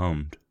smiled and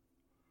hummed.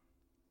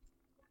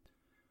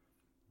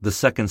 The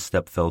second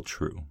step fell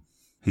true.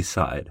 He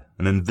sighed,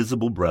 an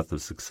invisible breath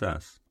of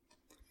success.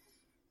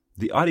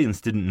 The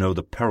audience didn't know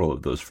the peril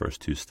of those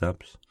first two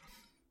steps.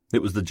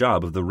 It was the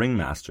job of the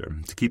ringmaster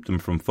to keep them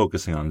from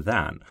focusing on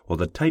that, while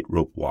the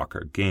tightrope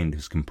walker gained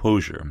his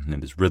composure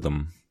and his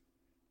rhythm.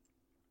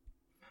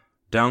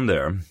 Down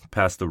there,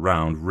 past the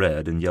round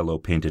red and yellow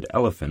painted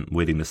elephant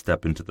waiting to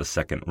step into the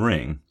second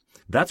ring,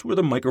 that's where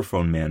the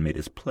microphone man made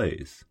his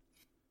plays.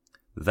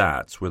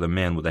 That's where the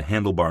man with a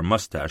handlebar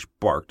mustache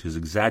barked his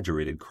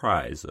exaggerated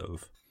cries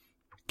of,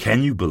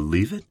 "Can you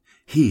believe it?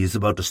 He is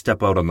about to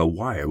step out on the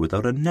wire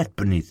without a net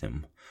beneath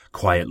him.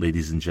 Quiet,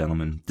 ladies and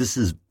gentlemen, this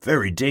is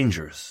very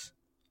dangerous."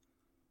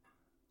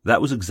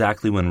 That was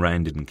exactly when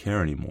Ryan didn't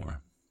care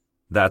anymore.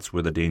 That's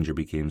where the danger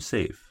became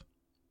safe.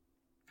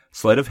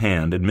 Sleight of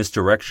hand and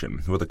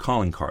misdirection were the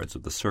calling cards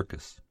of the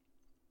circus.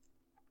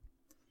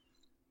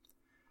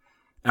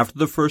 After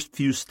the first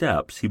few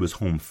steps, he was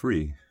home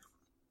free.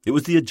 It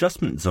was the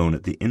adjustment zone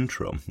at the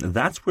intro.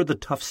 That's where the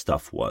tough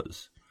stuff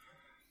was.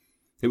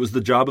 It was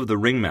the job of the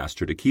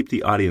ringmaster to keep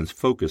the audience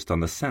focused on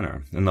the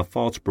center and the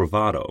false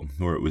bravado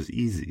where it was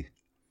easy.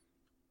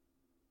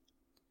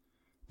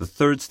 The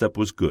third step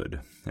was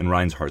good, and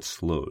Ryan's heart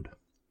slowed.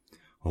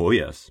 Oh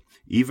yes,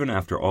 even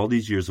after all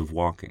these years of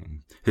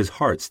walking, his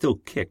heart still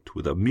kicked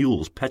with a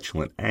mule's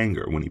petulant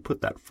anger when he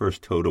put that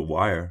first toe to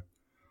wire.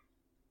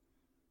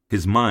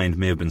 His mind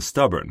may have been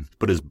stubborn,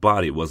 but his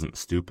body wasn't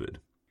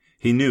stupid.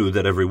 He knew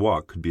that every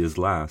walk could be his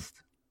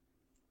last.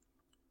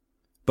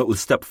 But with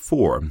step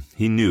 4,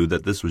 he knew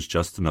that this was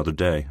just another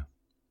day.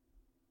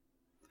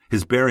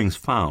 His bearings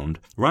found,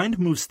 Ryan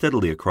moved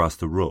steadily across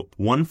the rope,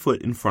 one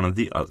foot in front of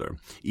the other,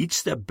 each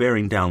step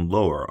bearing down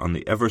lower on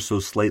the ever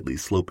so slightly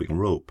sloping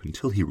rope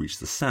until he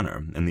reached the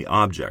center and the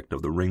object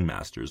of the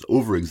ringmaster's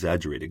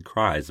over-exaggerated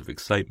cries of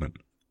excitement.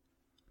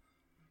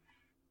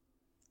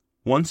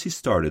 Once he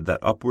started that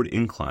upward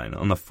incline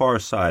on the far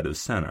side of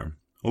center,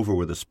 over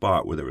where the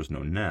spot where there was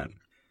no net,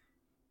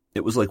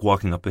 it was like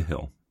walking up a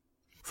hill.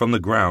 From the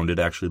ground it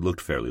actually looked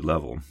fairly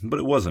level, but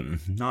it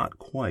wasn't, not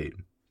quite.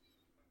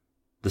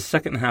 The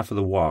second half of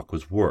the walk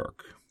was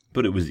work,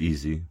 but it was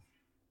easy.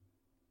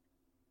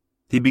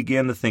 He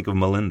began to think of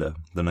Melinda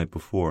the night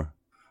before,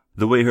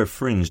 the way her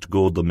fringed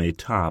gold lame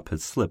top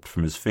had slipped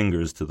from his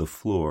fingers to the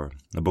floor,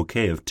 a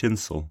bouquet of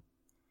tinsel.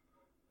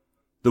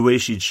 The way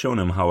she'd shown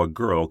him how a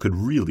girl could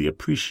really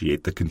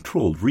appreciate the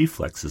controlled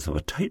reflexes of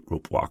a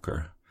tightrope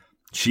walker.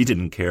 She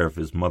didn't care if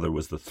his mother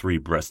was the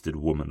three-breasted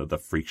woman of the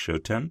freak show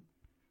tent.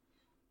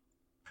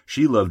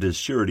 She loved his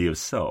surety of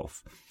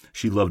self.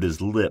 She loved his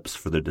lips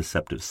for their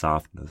deceptive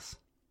softness.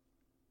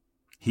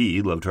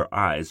 He loved her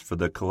eyes for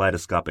their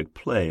kaleidoscopic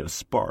play of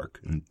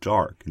spark and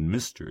dark and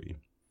mystery.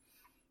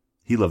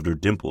 He loved her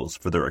dimples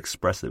for their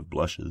expressive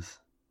blushes.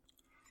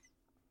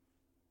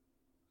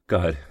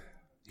 God,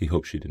 he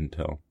hoped she didn't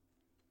tell.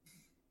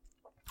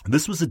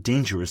 This was a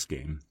dangerous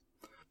game.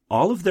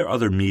 All of their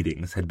other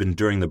meetings had been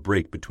during the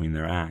break between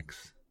their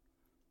acts.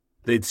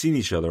 They'd seen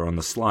each other on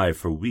the sly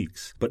for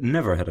weeks, but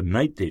never had a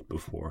night date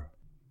before.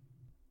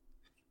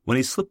 When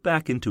he slipped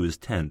back into his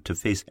tent to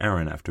face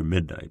Aaron after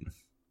midnight,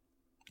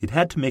 he'd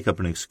had to make up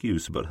an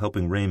excuse about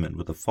helping Raymond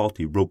with a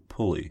faulty rope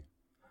pulley.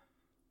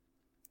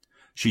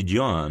 She'd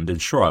yawned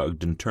and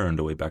shrugged and turned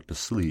away back to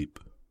sleep.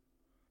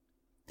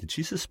 Did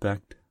she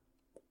suspect?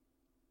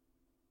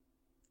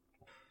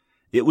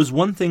 It was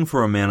one thing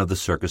for a man of the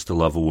circus to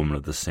love a woman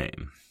of the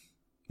same.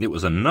 It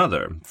was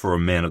another for a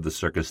man of the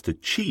circus to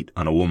cheat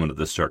on a woman of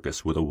the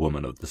circus with a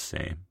woman of the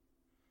same.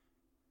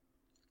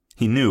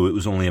 He knew it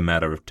was only a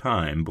matter of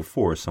time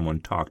before someone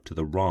talked to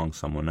the wrong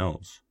someone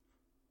else.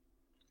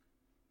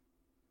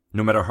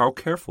 No matter how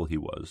careful he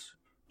was,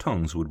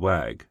 tongues would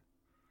wag.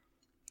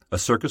 A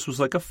circus was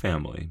like a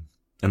family,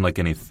 and like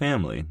any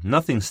family,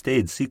 nothing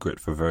stayed secret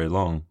for very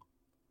long.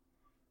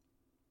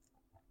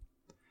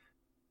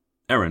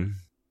 Erin,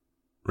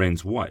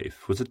 Rain's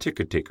wife, was a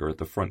ticket-taker at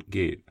the front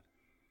gate.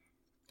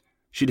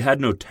 She'd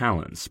had no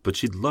talents, but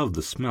she'd loved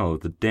the smell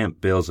of the damp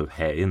bales of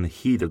hay and the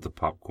heat of the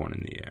popcorn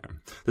in the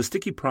air, the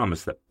sticky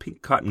promise that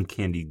pink cotton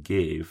candy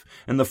gave,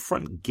 and the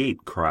front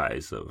gate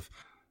cries of,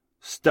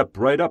 "Step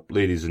right up,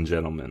 ladies and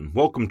gentlemen.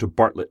 Welcome to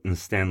Bartlett and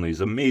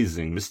Stanley's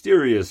amazing,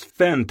 mysterious,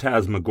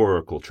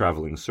 phantasmagorical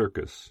traveling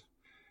circus.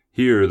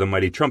 Hear the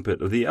mighty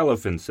trumpet of the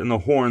elephants and the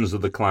horns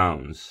of the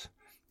clowns.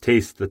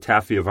 Taste the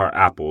taffy of our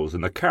apples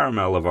and the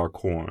caramel of our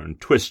corn.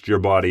 Twist your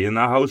body in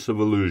the house of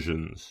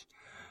illusions.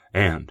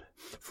 And,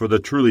 for the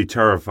truly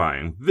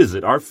terrifying,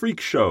 visit our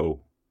freak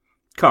show.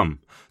 Come,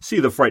 see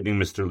the frightening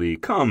Mr. Lee.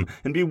 Come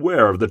and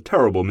beware of the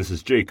terrible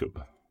Mrs.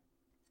 Jacob."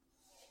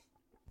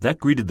 That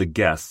greeted the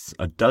guests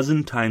a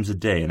dozen times a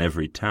day in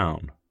every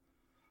town.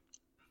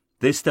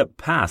 They stepped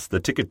past the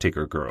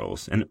ticket-taker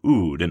girls and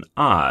oohed and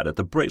awed at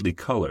the brightly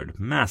colored,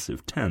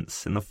 massive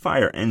tents and the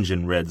fire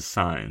engine red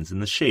signs in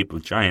the shape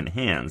of giant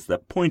hands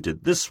that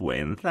pointed this way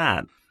and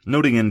that,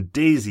 noting in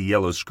daisy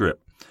yellow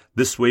script,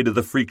 "This way to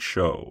the freak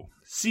show.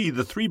 See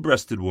the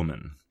three-breasted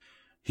woman.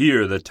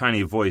 Hear the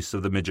tiny voice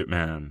of the midget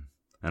man."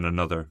 And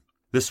another,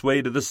 "This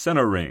way to the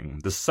center ring,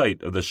 the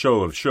site of the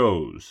show of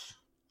shows."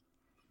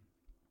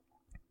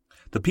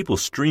 The people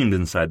streamed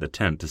inside the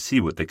tent to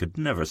see what they could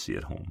never see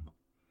at home.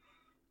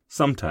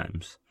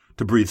 Sometimes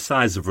to breathe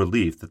sighs of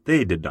relief that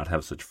they did not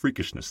have such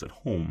freakishness at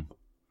home.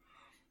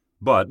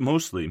 But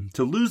mostly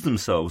to lose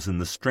themselves in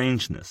the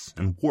strangeness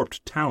and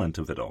warped talent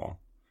of it all.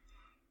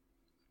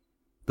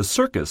 The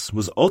circus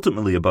was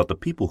ultimately about the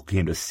people who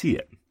came to see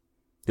it.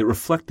 It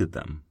reflected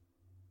them.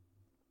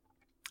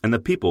 And the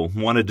people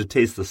wanted to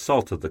taste the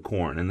salt of the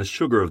corn and the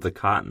sugar of the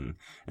cotton,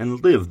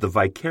 and live the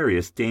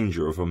vicarious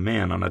danger of a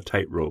man on a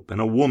tightrope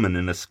and a woman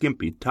in a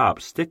skimpy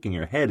top sticking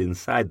her head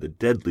inside the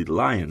deadly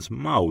lion's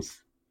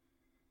mouth.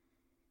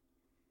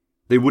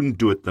 They wouldn't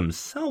do it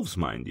themselves,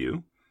 mind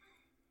you.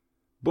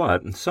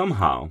 But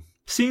somehow,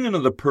 seeing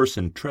another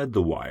person tread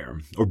the wire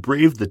or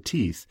brave the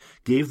teeth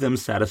gave them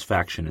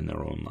satisfaction in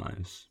their own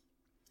lives.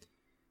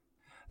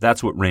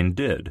 That's what Rain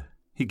did.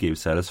 He gave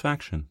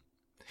satisfaction.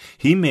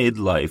 He made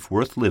life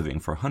worth living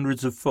for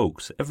hundreds of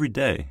folks every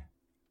day.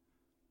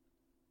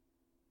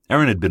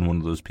 Erin had been one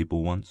of those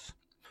people once.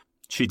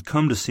 She'd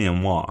come to see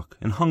him walk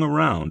and hung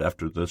around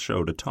after the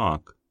show to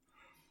talk.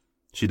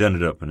 She'd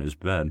ended up in his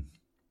bed.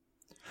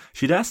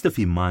 She'd asked if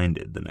he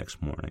minded the next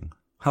morning.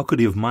 How could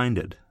he have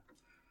minded?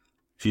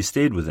 She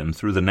stayed with him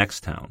through the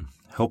next town,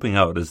 helping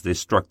out as they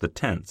struck the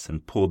tents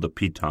and pulled the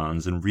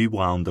pitons and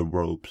rewound the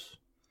ropes.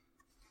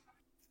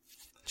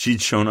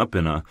 She'd shown up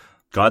in a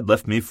 "God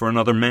left me for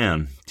another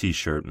man"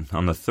 t-shirt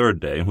on the third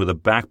day with a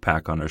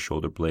backpack on her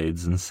shoulder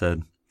blades and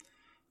said,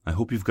 "I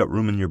hope you've got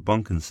room in your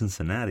bunk in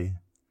Cincinnati,"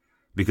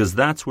 because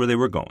that's where they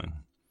were going.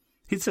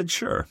 He'd said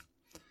sure.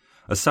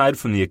 Aside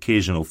from the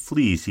occasional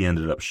fleas he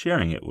ended up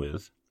sharing it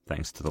with,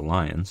 thanks to the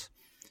lions,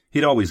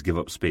 he'd always give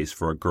up space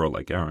for a girl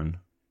like Erin.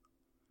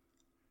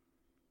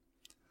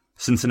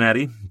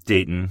 Cincinnati,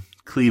 Dayton,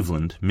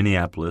 Cleveland,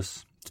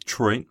 Minneapolis,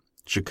 Detroit,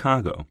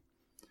 Chicago.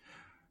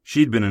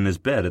 She'd been in his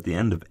bed at the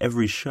end of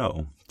every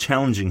show,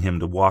 challenging him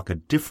to walk a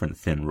different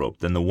thin rope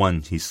than the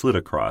one he slid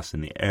across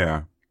in the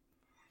air.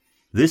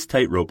 This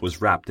tightrope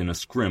was wrapped in a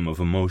scrim of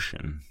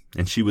emotion,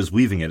 and she was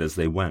weaving it as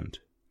they went.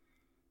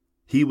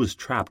 He was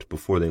trapped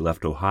before they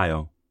left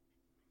Ohio.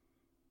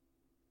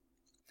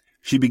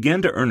 She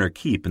began to earn her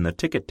keep in the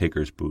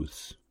ticket-takers'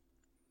 booths.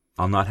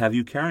 "I'll not have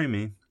you carry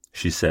me,"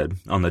 she said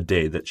on the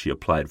day that she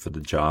applied for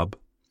the job.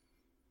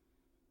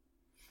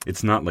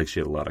 It's not like she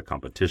had a lot of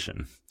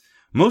competition.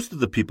 Most of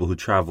the people who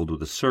traveled with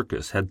the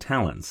circus had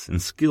talents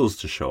and skills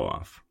to show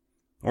off,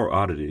 or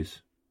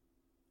oddities.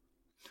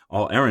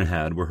 All Erin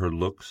had were her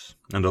looks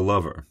and a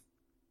lover,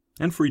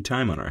 and free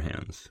time on her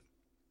hands.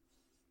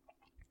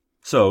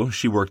 So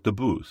she worked the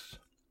booth.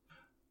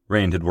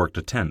 Rain had worked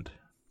a tent.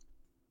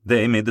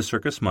 They made the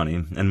circus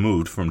money and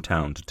moved from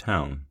town to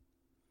town.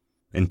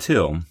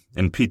 Until,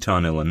 in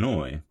Peton,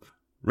 Illinois,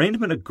 Rain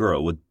met a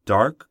girl with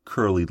dark,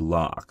 curly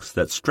locks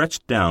that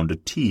stretched down to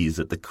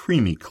tease at the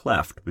creamy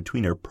cleft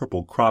between her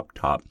purple crop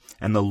top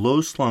and the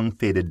low-slung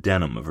faded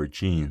denim of her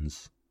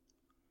jeans.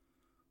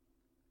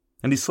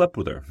 And he slept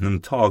with her in the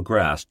tall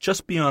grass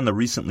just beyond the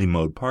recently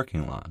mowed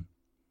parking lot.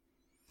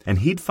 And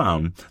he'd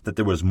found that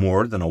there was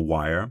more than a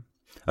wire,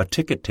 a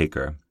ticket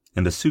taker,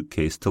 and a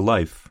suitcase to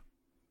life.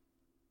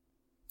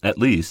 At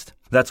least,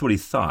 that's what he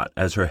thought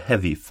as her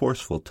heavy,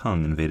 forceful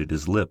tongue invaded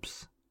his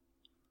lips.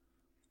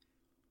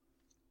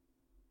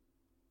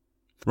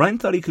 Ryan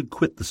thought he could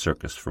quit the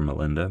circus for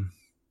Melinda,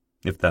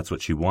 if that's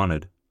what she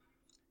wanted.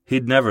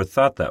 He'd never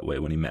thought that way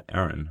when he met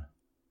Erin.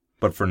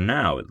 But for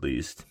now, at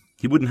least,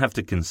 he wouldn't have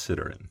to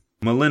consider it.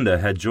 Melinda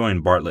had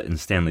joined Bartlett and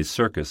Stanley's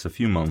circus a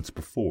few months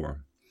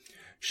before.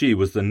 She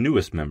was the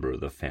newest member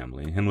of the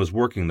family and was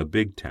working the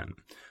big tent,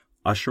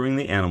 ushering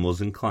the animals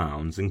and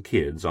clowns and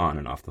kids on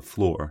and off the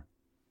floor.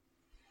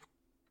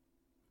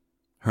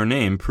 Her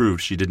name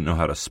proved she didn't know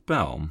how to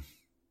spell,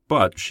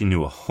 but she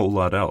knew a whole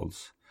lot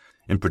else.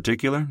 In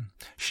particular,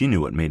 she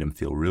knew what made him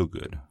feel real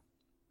good.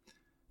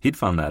 He'd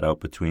found that out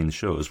between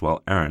shows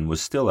while Erin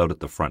was still out at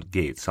the front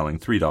gate selling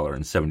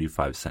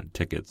 $3.75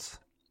 tickets.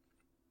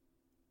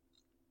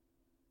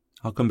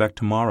 "I'll come back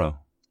tomorrow."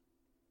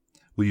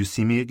 "Will you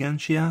see me again?"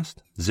 she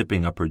asked,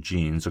 zipping up her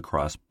jeans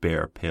across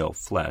bare, pale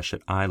flesh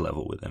at eye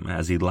level with him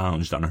as he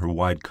lounged on her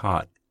wide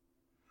cot.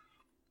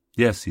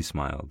 "Yes," he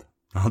smiled.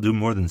 "I'll do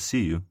more than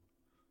see you."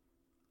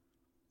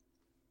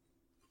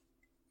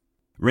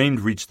 Rain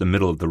reached the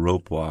middle of the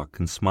rope walk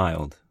and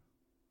smiled.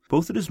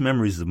 Both at his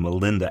memories of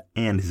Melinda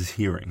and his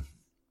hearing.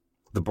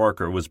 The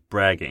barker was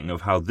bragging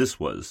of how this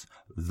was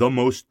the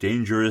most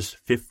dangerous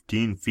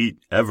 15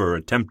 feet ever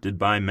attempted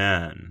by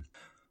man.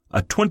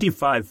 A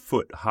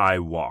 25-foot-high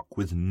walk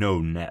with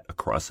no net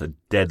across a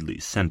deadly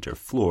center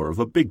floor of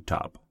a big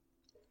top.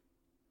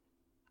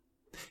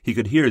 He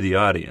could hear the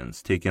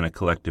audience take in a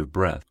collective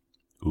breath.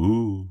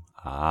 Ooh,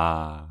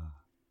 ah.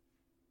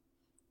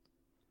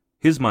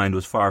 His mind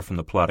was far from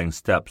the plodding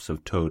steps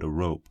of toe to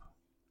rope.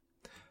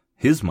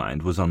 His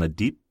mind was on the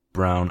deep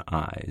brown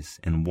eyes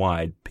and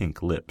wide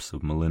pink lips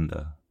of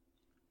Melinda,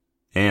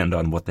 and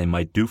on what they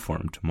might do for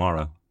him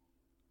tomorrow.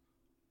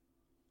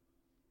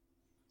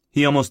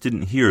 He almost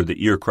didn't hear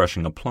the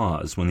ear-crushing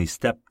applause when he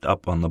stepped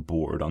up on the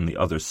board on the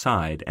other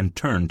side and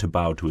turned to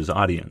bow to his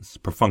audience,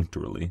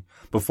 perfunctorily,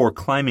 before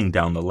climbing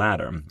down the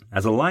ladder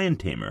as a lion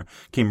tamer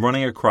came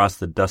running across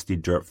the dusty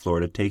dirt floor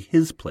to take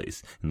his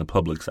place in the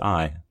public's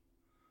eye.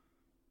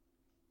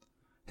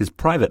 His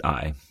private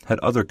eye had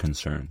other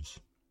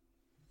concerns.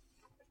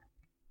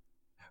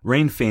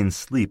 Rain feigned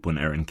sleep when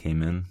Erin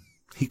came in.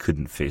 He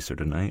couldn't face her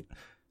tonight.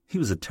 He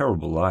was a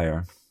terrible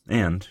liar,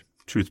 and,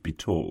 truth be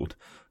told,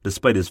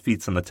 despite his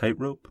feats on the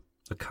tightrope,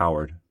 a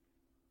coward.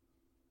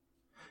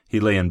 He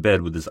lay in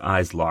bed with his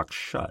eyes locked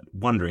shut,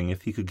 wondering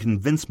if he could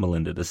convince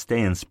Melinda to stay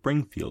in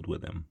Springfield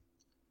with him.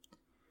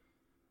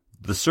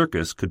 The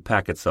circus could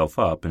pack itself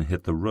up and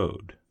hit the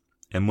road,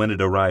 and when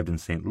it arrived in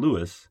St.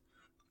 Louis,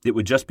 it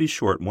would just be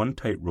short one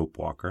tightrope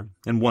walker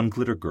and one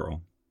glitter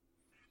girl.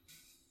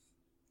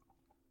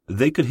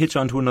 They could hitch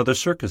onto another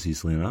circus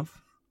easily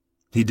enough.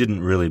 He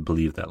didn't really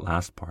believe that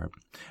last part,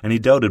 and he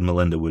doubted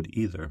Melinda would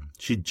either.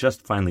 She'd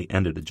just finally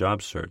ended a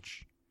job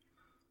search.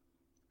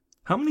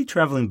 How many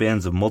traveling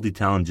bands of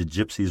multi-talented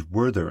gypsies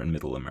were there in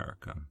Middle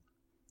America?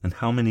 And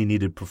how many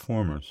needed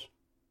performers?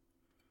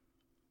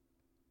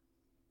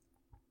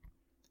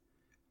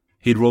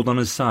 He'd rolled on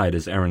his side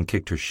as Erin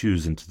kicked her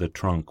shoes into the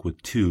trunk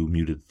with 2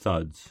 muted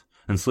thuds,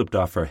 and slipped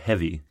off her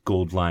heavy,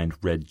 gold-lined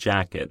red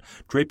jacket,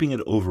 draping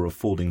it over a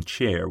folding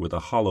chair with a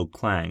hollow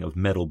clang of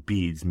metal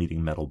beads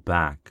meeting metal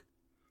back.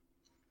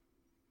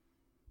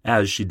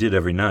 As she did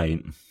every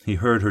night, he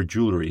heard her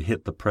jewelry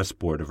hit the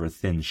pressboard of her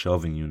thin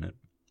shelving unit.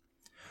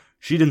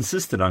 She'd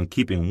insisted on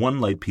keeping one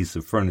light piece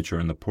of furniture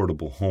in the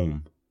portable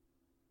home.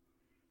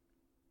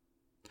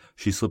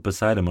 She slipped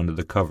beside him under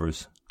the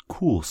covers,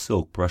 cool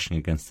silk brushing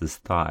against his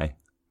thigh.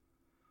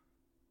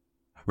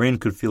 Rain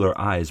could feel her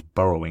eyes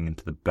burrowing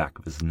into the back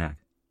of his neck.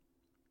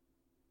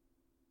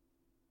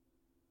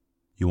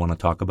 "You want to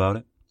talk about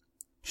it?"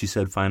 she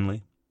said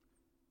finally.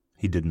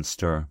 He didn't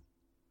stir.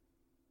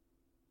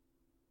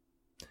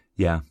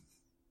 "Yeah,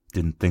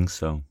 didn't think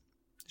so,"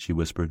 she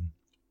whispered.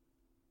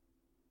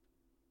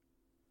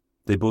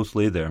 They both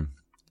lay there,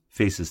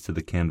 faces to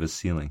the canvas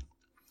ceiling,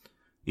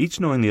 each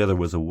knowing the other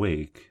was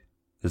awake,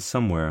 as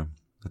somewhere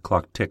the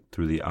clock ticked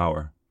through the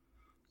hour.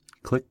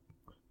 Click,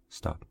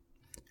 stop,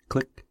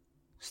 click,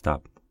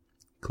 stop,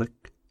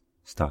 click,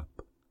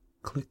 stop,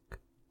 click,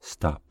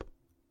 stop,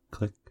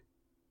 click.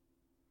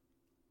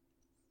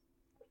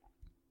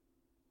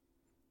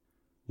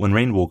 When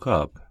Rain woke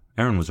up,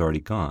 Erin was already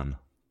gone.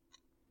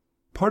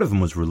 Part of him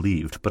was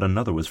relieved, but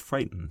another was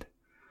frightened.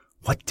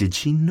 What did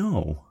she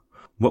know?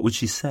 What would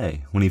she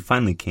say when he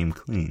finally came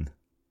clean?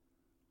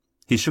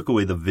 He shook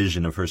away the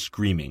vision of her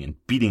screaming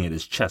and beating at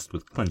his chest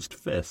with clenched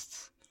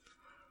fists.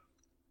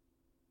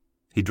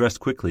 He dressed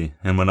quickly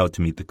and went out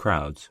to meet the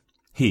crowds.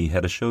 He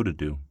had a show to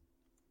do.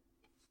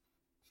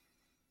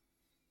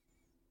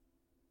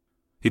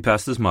 He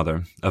passed his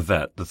mother,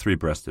 Yvette, the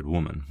 3-breasted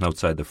woman,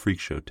 outside the freak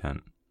show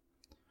tent.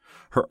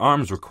 Her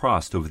arms were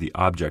crossed over the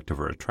object of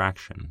her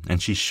attraction,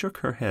 and she shook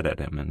her head at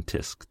him and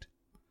tisked.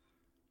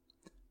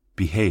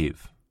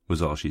 "Behave," was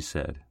all she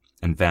said,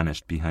 and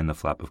vanished behind the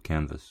flap of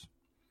canvas.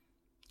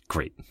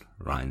 Great,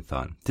 Ryan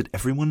thought. Did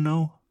everyone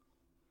know?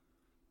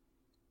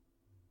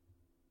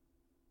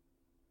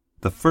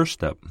 The first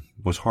step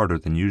was harder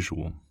than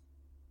usual.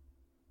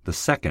 The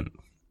second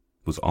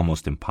was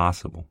almost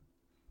impossible.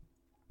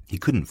 He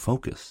couldn't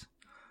focus.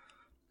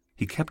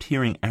 He kept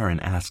hearing Erin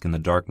ask in the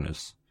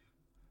darkness,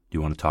 "Do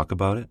you want to talk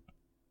about it?"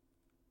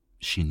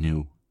 She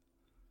knew.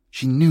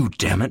 She knew,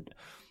 damn it!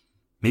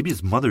 Maybe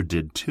his mother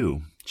did,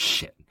 too.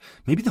 Shit.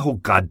 Maybe the whole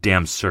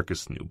goddamn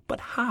circus knew. But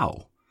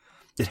how?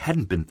 It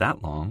hadn't been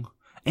that long,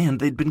 and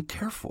they'd been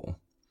careful.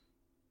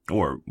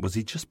 Or was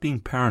he just being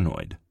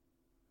paranoid?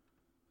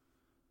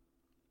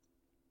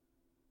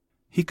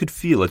 He could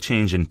feel a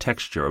change in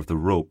texture of the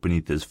rope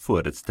beneath his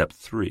foot at step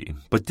 3,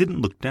 but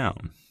didn't look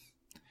down.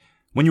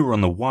 When you were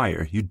on the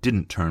wire, you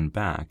didn't turn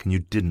back, and you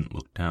didn't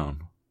look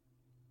down.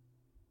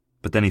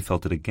 But then he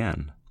felt it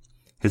again.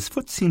 His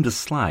foot seemed to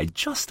slide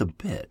just a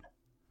bit.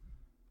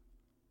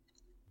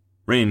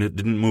 Rain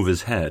didn't move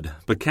his head,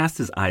 but cast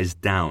his eyes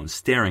down,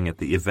 staring at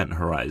the event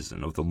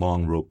horizon of the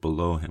long rope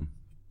below him.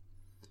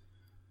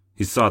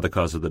 He saw the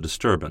cause of the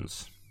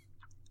disturbance.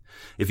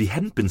 If he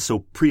hadn't been so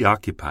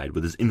preoccupied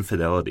with his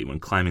infidelity when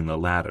climbing the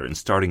ladder and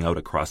starting out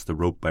across the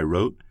rope by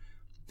rote,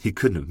 he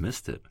couldn't have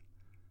missed it.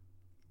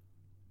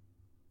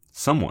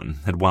 Someone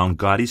had wound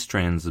gaudy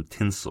strands of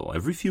tinsel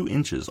every few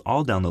inches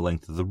all down the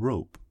length of the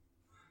rope.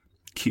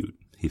 Cute,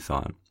 he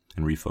thought,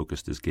 and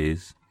refocused his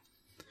gaze.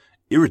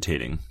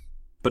 Irritating,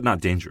 but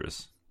not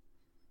dangerous.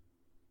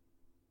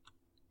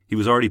 He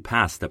was already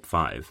past step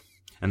 5,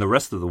 and the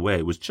rest of the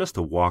way was just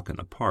a walk in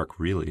the park,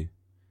 really.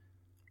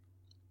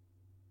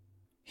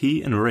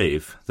 He and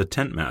Rafe, the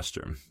tent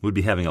master, would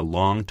be having a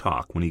long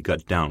talk when he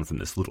got down from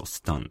this little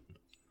stunt.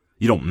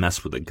 You don't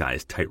mess with a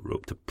guy's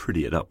tightrope to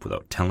pretty it up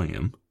without telling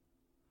him.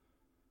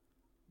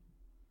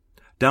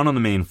 Down on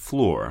the main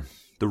floor,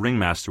 the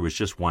ringmaster was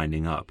just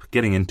winding up,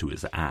 getting into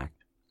his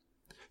act.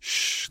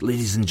 "Shh,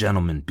 ladies and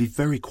gentlemen, be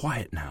very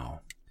quiet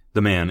now,"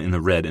 the man in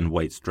the red and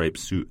white striped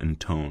suit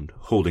intoned,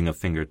 holding a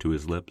finger to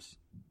his lips.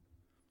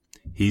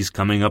 "He's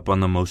coming up on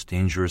the most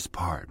dangerous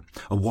part,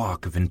 a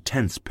walk of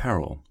intense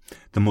peril,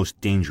 the most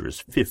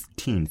dangerous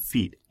 15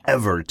 feet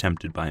ever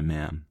attempted by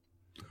man.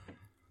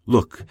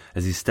 Look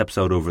as he steps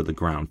out over the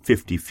ground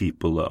 50 feet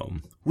below,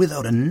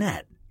 without a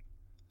net."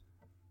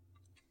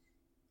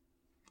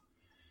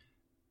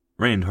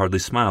 Rain hardly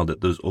smiled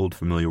at those old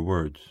familiar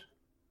words.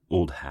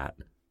 Old hat.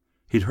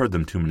 He'd heard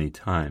them too many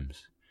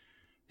times.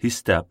 He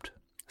stepped,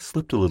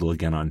 slipped a little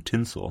again on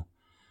tinsel,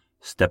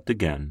 stepped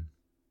again,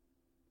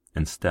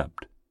 and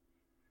stepped.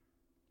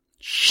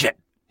 "Shit!"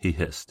 he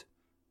hissed.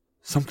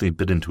 Something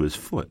bit into his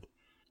foot.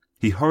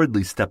 He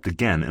hurriedly stepped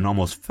again and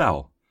almost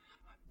fell.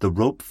 The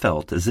rope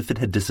felt as if it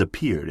had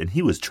disappeared, and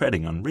he was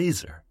treading on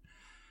razor.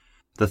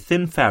 The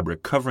thin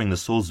fabric covering the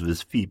soles of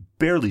his feet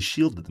barely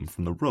shielded them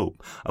from the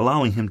rope,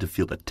 allowing him to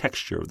feel the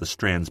texture of the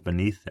strands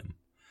beneath him.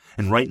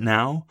 And right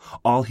now,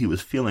 all he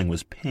was feeling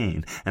was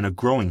pain and a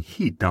growing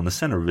heat down the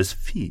center of his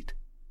feet.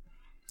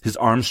 His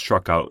arms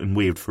struck out and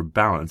waved for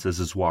balance as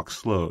his walk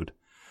slowed,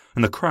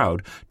 and the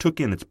crowd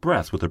took in its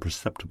breath with a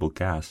perceptible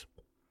gasp.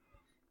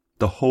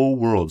 The whole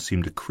world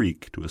seemed to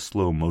creak to a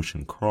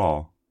slow-motion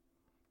crawl.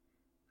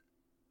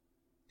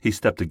 He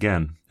stepped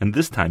again, and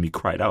this time he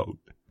cried out.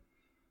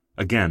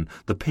 Again,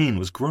 the pain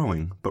was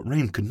growing, but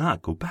Rain could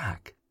not go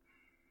back.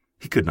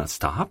 He could not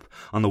stop.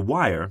 On the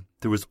wire,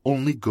 there was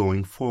only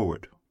going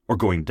forward, or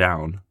going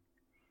down.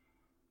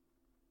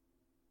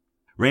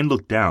 Rain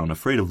looked down,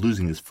 afraid of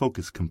losing his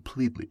focus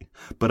completely,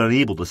 but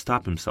unable to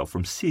stop himself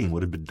from seeing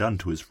what had been done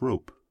to his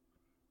rope.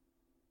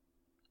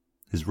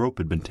 His rope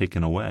had been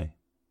taken away.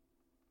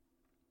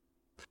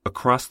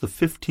 Across the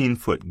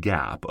 15-foot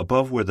gap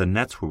above where the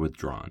nets were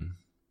withdrawn,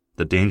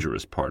 the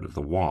dangerous part of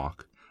the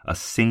walk, a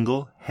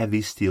single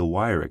heavy steel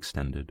wire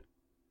extended.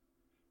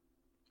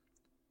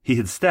 He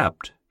had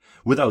stepped,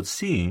 without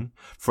seeing,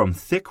 from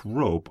thick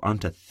rope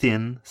onto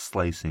thin,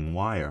 slicing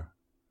wire.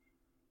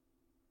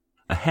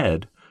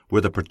 Ahead,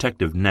 where the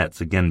protective nets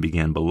again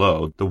began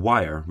below, the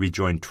wire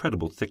rejoined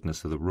treadable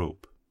thickness of the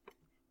rope.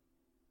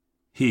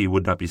 He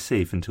would not be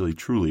safe until he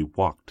truly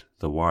walked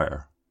the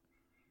wire.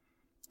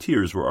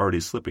 Tears were already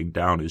slipping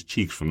down his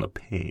cheeks from the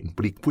pain,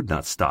 but he would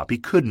not stop. He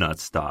could not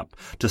stop.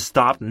 To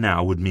stop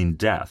now would mean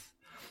death,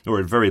 or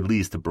at very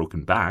least a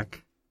broken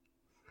back.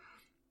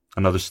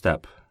 Another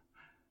step,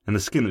 and the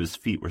skin of his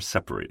feet were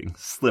separating,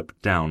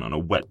 slipped down on a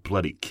wet,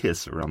 bloody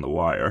kiss around the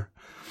wire.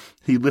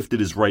 He lifted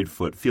his right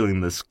foot,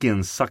 feeling the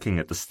skin sucking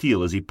at the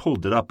steel as he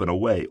pulled it up and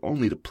away,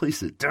 only to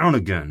place it down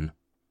again.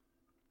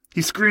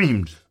 He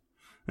screamed,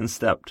 and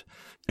stepped,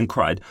 and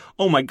cried,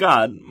 "Oh, my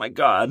God,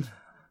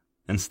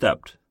 and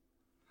stepped.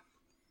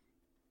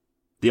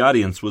 The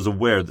audience was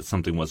aware that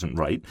something wasn't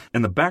right,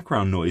 and the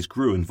background noise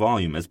grew in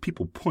volume as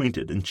people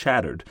pointed and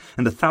chattered,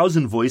 and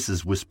 1,000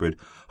 voices whispered,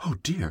 "Oh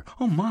dear,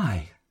 oh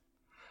my."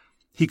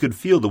 He could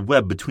feel the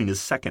web between his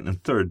second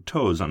and third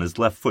toes on his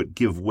left foot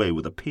give way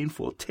with a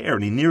painful tear,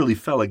 and he nearly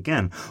fell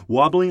again,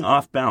 wobbling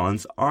off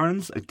balance,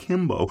 arms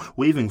akimbo,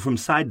 waving from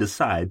side to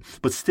side,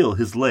 but still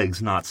his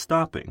legs not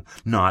stopping,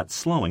 not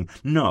slowing,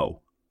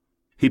 no.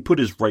 He put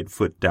his right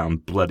foot down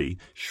bloody,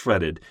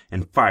 shredded,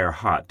 and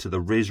fire-hot to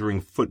the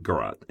razoring foot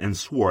garrote, and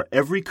swore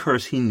every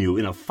curse he knew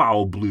in a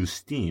foul blue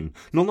steam,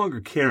 no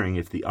longer caring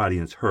if the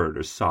audience heard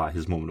or saw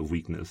his moment of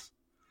weakness.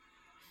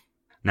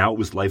 Now it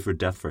was life or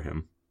death for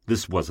him.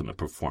 This wasn't a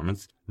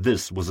performance.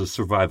 This was a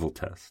survival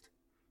test.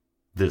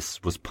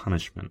 This was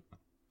punishment.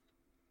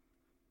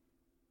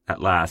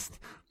 At last,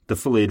 the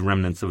filleted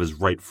remnants of his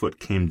right foot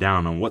came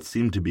down on what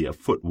seemed to be a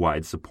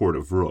foot-wide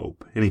supportive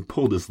rope, and he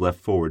pulled his left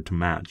forward to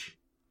match.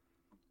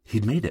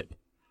 He'd made it.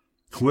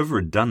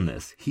 Whoever had done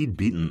this, he'd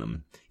beaten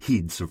them.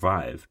 He'd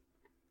survive.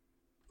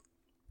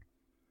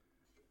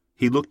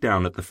 He looked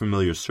down at the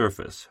familiar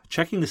surface,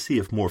 checking to see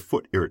if more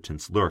foot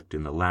irritants lurked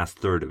in the last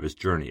third of his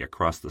journey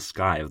across the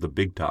sky of the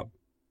big top.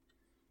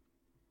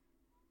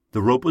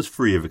 The rope was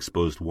free of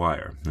exposed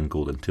wire and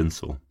golden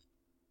tinsel.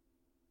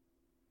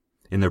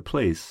 In their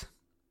place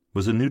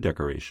was a new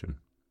decoration.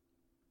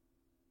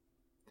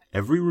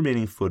 Every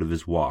remaining foot of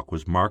his walk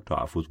was marked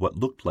off with what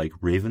looked like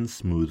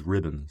raven-smooth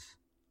ribbons.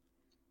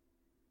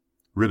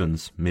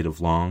 Ribbons made of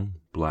long,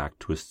 black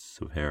twists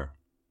of hair.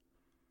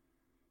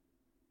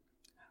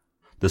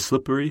 The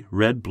slippery,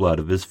 red blood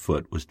of his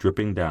foot was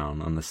dripping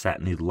down on the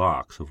satiny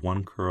locks of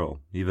one curl,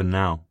 even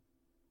now.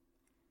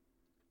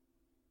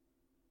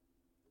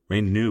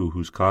 Rain knew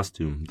whose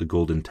costume the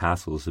golden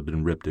tassels had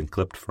been ripped and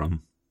clipped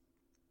from.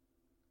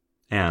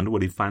 And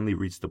when he finally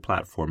reached the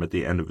platform at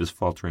the end of his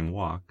faltering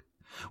walk,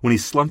 when he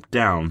slumped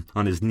down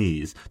on his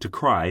knees to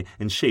cry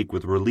and shake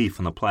with relief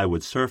on the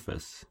plywood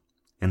surface,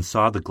 and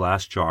saw the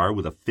glass jar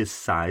with a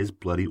fist-sized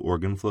bloody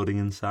organ floating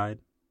inside,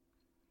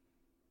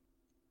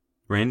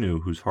 Rain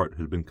knew whose heart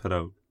had been cut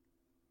out.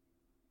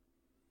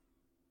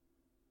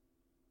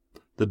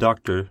 The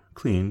doctor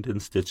cleaned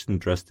and stitched and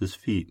dressed his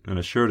feet and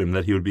assured him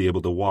that he would be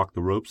able to walk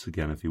the ropes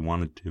again if he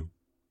wanted to.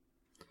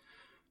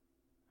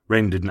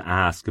 Rain didn't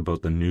ask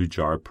about the new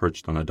jar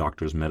perched on the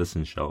doctor's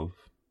medicine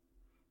shelf.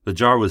 The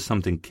jar was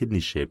something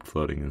kidney-shaped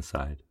floating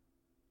inside.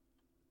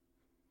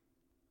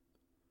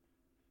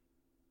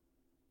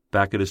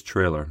 Back at his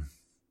trailer,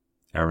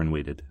 Aaron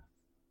waited.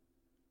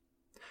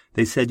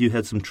 "They said you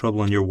had some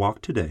trouble on your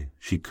walk today,"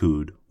 she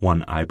cooed,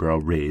 one eyebrow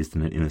raised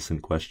in an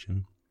innocent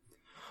question.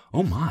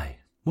 "Oh my,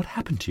 what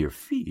happened to your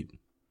feet?"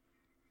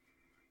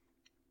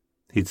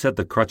 He'd set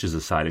the crutches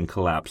aside and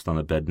collapsed on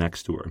the bed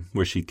next to her,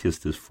 where she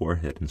kissed his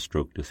forehead and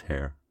stroked his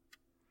hair.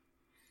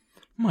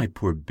 "My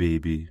poor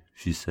baby,"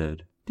 she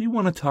said. "Do you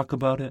want to talk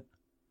about it?"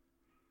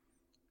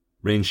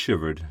 Rain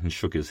shivered and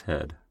shook his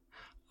head.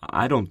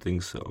 "I don't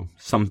think so.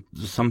 Some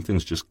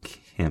things just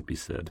can't be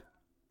said."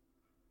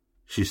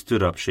 She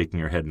stood up, shaking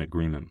her head in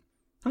agreement.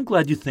 "I'm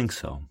glad you think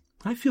so.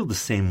 I feel the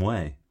same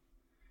way."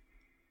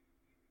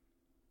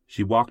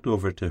 She walked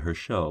over to her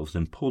shelves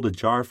and pulled a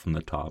jar from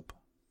the top.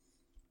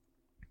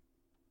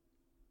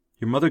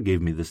 "Your mother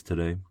gave me this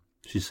today,"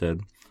 she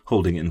said,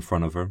 holding it in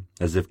front of her,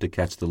 as if to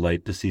catch the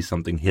light to see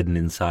something hidden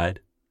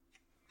inside.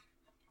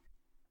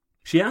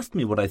 "She asked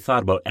me what I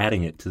thought about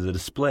adding it to the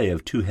display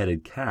of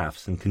two-headed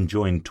calves and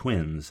conjoined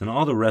twins and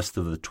all the rest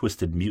of the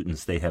twisted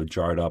mutants they have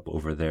jarred up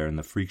over there in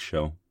the freak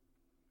show.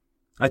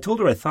 I told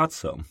her I thought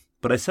so,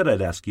 but I said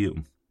I'd ask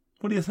you.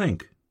 What do you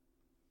think?"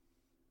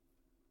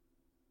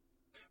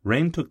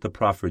 Rain took the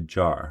proffered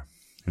jar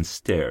and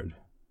stared,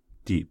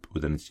 deep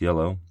within its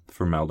yellow,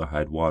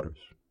 formaldehyde waters.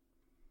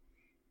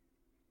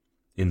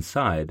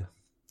 Inside,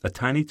 a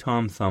tiny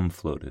Tom Thumb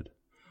floated,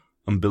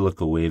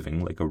 umbilical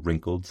waving like a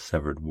wrinkled,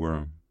 severed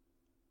worm.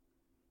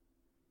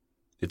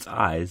 Its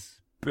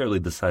eyes, barely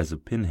the size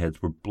of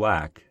pinheads, were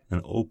black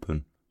and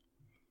open.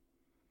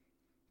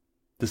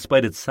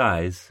 Despite its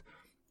size,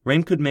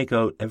 Rain could make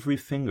out every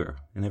finger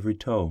and every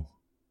toe.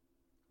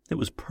 It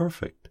was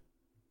perfect.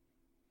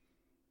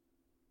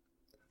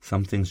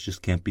 "Some things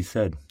just can't be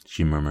said,"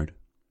 she murmured,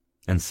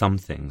 "and some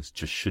things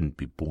just shouldn't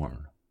be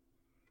born."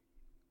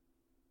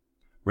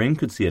 Rain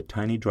could see a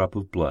tiny drop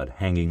of blood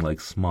hanging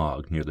like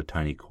smog near the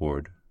tiny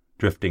cord,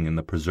 drifting in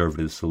the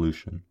preservative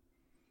solution.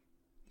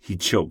 He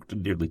choked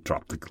and nearly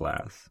dropped the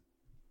glass.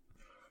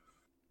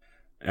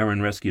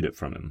 Aaron rescued it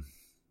from him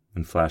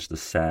and flashed a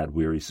sad,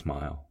 weary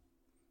smile.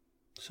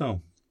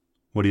 "So,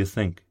 what do you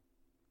think?"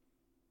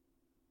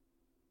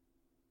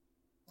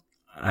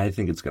 "I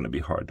think it's going to be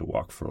hard to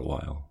walk for a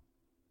while,"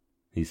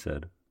 he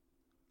said.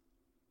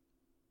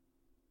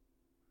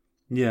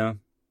 "Yeah,"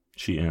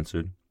 she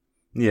answered.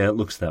 "Yeah, it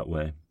looks that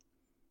way.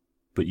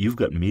 But you've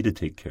got me to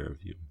take care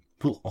of you.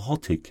 We'll all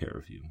take care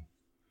of you."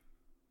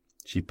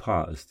 She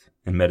paused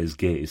and met his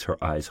gaze,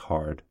 her eyes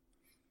hard.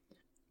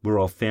 "We're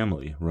all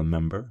family,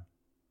 remember?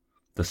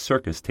 The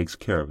circus takes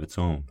care of its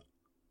own."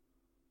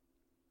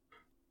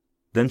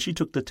 Then she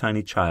took the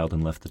tiny child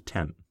and left the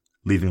tent,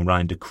 leaving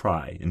Ryan to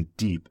cry in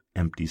deep,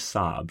 empty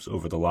sobs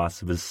over the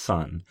loss of his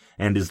son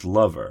and his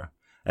lover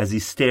as he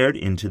stared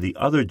into the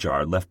other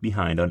jar left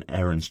behind on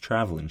Aaron's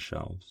traveling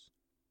shelves.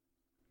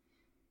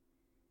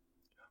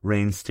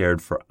 Rain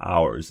stared for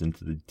hours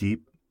into the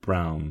deep,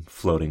 brown,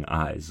 floating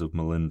eyes of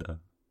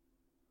Melinda,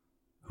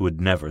 who would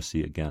never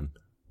see again.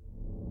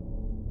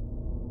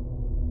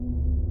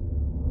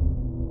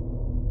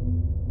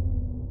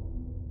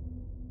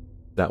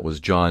 That was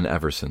John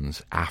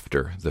Everson's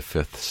After the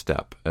Fifth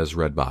Step, as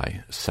read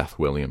by Seth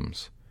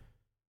Williams.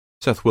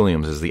 Seth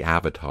Williams is the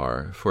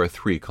avatar for a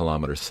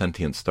 3-kilometer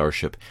sentient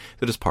starship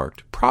that is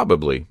parked,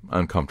 probably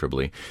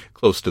uncomfortably,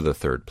 close to the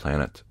third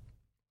planet.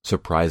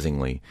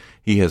 Surprisingly,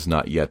 he has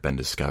not yet been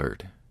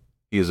discovered.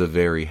 He is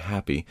very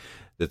happy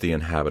that the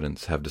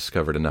inhabitants have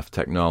discovered enough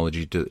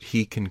technology that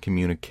he can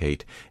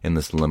communicate in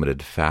this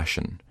limited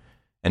fashion.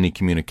 Any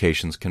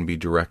communications can be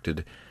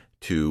directed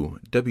to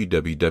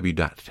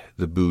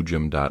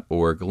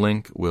www.theboojum.org.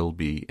 Link will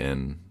be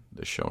in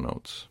the show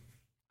notes.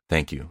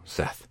 Thank you,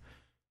 Seth.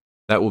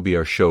 That will be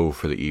our show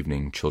for the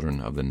evening,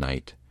 Children of the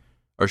Night.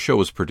 Our show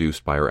was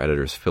produced by our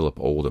editors Philip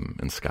Oldham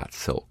and Scott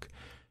Silk,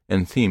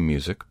 and theme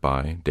music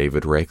by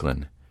David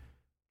Rakelin.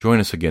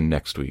 Join us again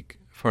next week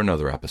for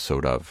another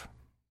episode of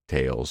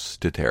Tales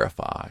to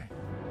Terrify.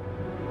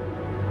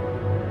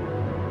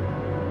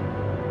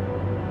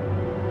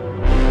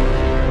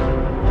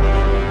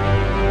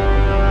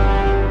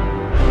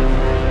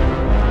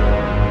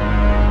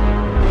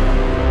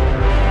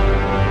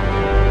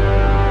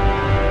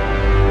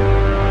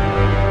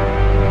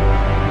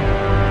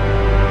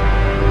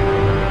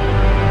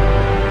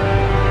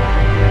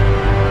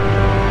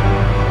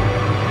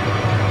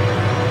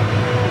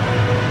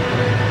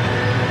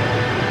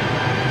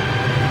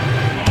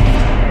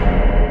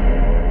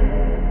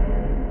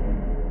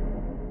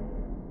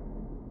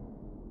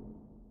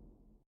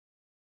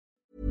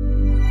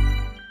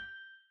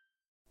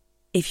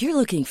 If you're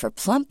looking for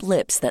plump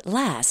lips that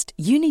last,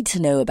 you need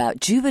to know about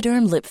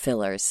Juvederm lip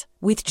fillers.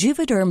 With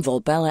Juvederm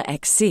Volbella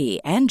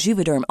XC and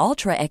Juvederm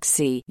Ultra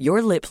XC,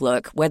 your lip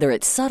look, whether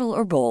it's subtle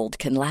or bold,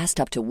 can last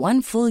up to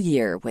 1 full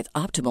year with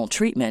optimal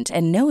treatment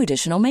and no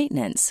additional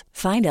maintenance.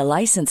 Find a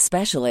licensed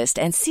specialist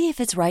and see if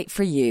it's right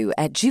for you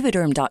at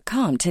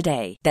Juvederm.com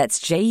today.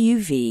 That's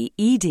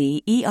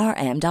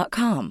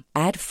JUVEDERM.com.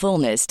 Add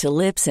fullness to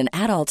lips in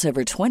adults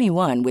over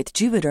 21 with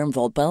Juvederm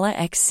Volbella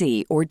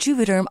XC or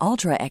Juvederm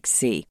Ultra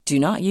XC. Do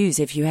not use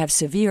if you have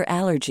severe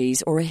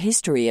allergies or a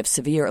history of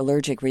severe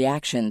allergic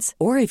reactions,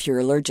 or if you're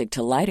allergic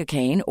to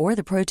lidocaine or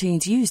the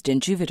proteins used in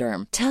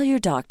Juvederm. Tell your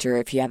doctor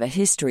if you have a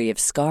history of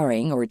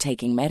scarring or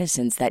taking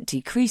medicines that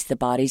decrease the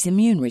body's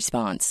immune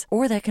response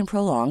or that can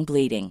prolong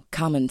bleeding.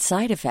 Common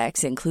side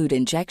effects include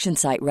injection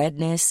site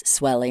redness,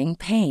 swelling,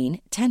 pain,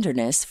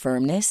 tenderness,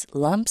 firmness,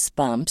 lumps,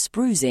 bumps,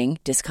 bruising,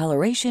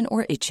 discoloration,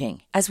 or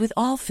itching. As with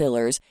all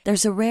fillers,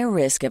 there's a rare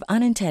risk of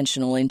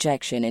unintentional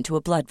injection into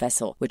a blood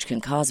vessel, which can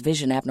cause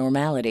vision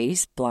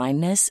abnormalities,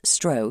 blindness,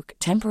 stroke,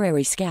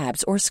 temporary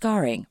scabs, or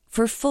scarring.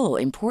 For full,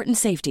 important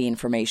safety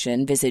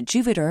information, visit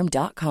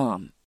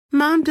Juvederm.com.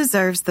 Mom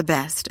deserves the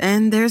best,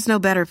 and there's no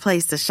better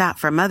place to shop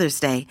for Mother's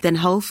Day than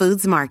Whole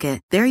Foods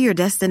Market. They're your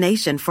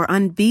destination for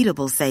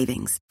unbeatable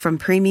savings, from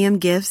premium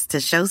gifts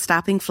to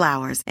show-stopping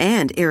flowers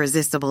and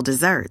irresistible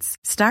desserts.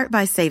 Start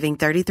by saving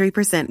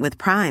 33% with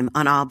Prime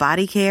on all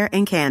body care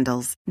and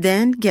candles.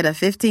 Then get a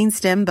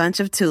 15-stem bunch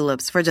of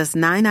tulips for just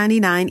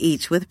 $9.99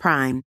 each with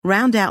Prime.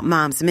 Round out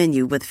Mom's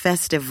menu with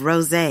festive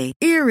rosé,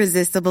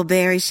 irresistible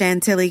berry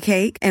chantilly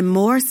cake, and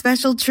more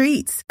special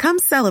treats. Come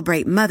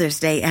celebrate Mother's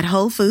Day at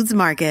Whole Foods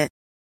Market.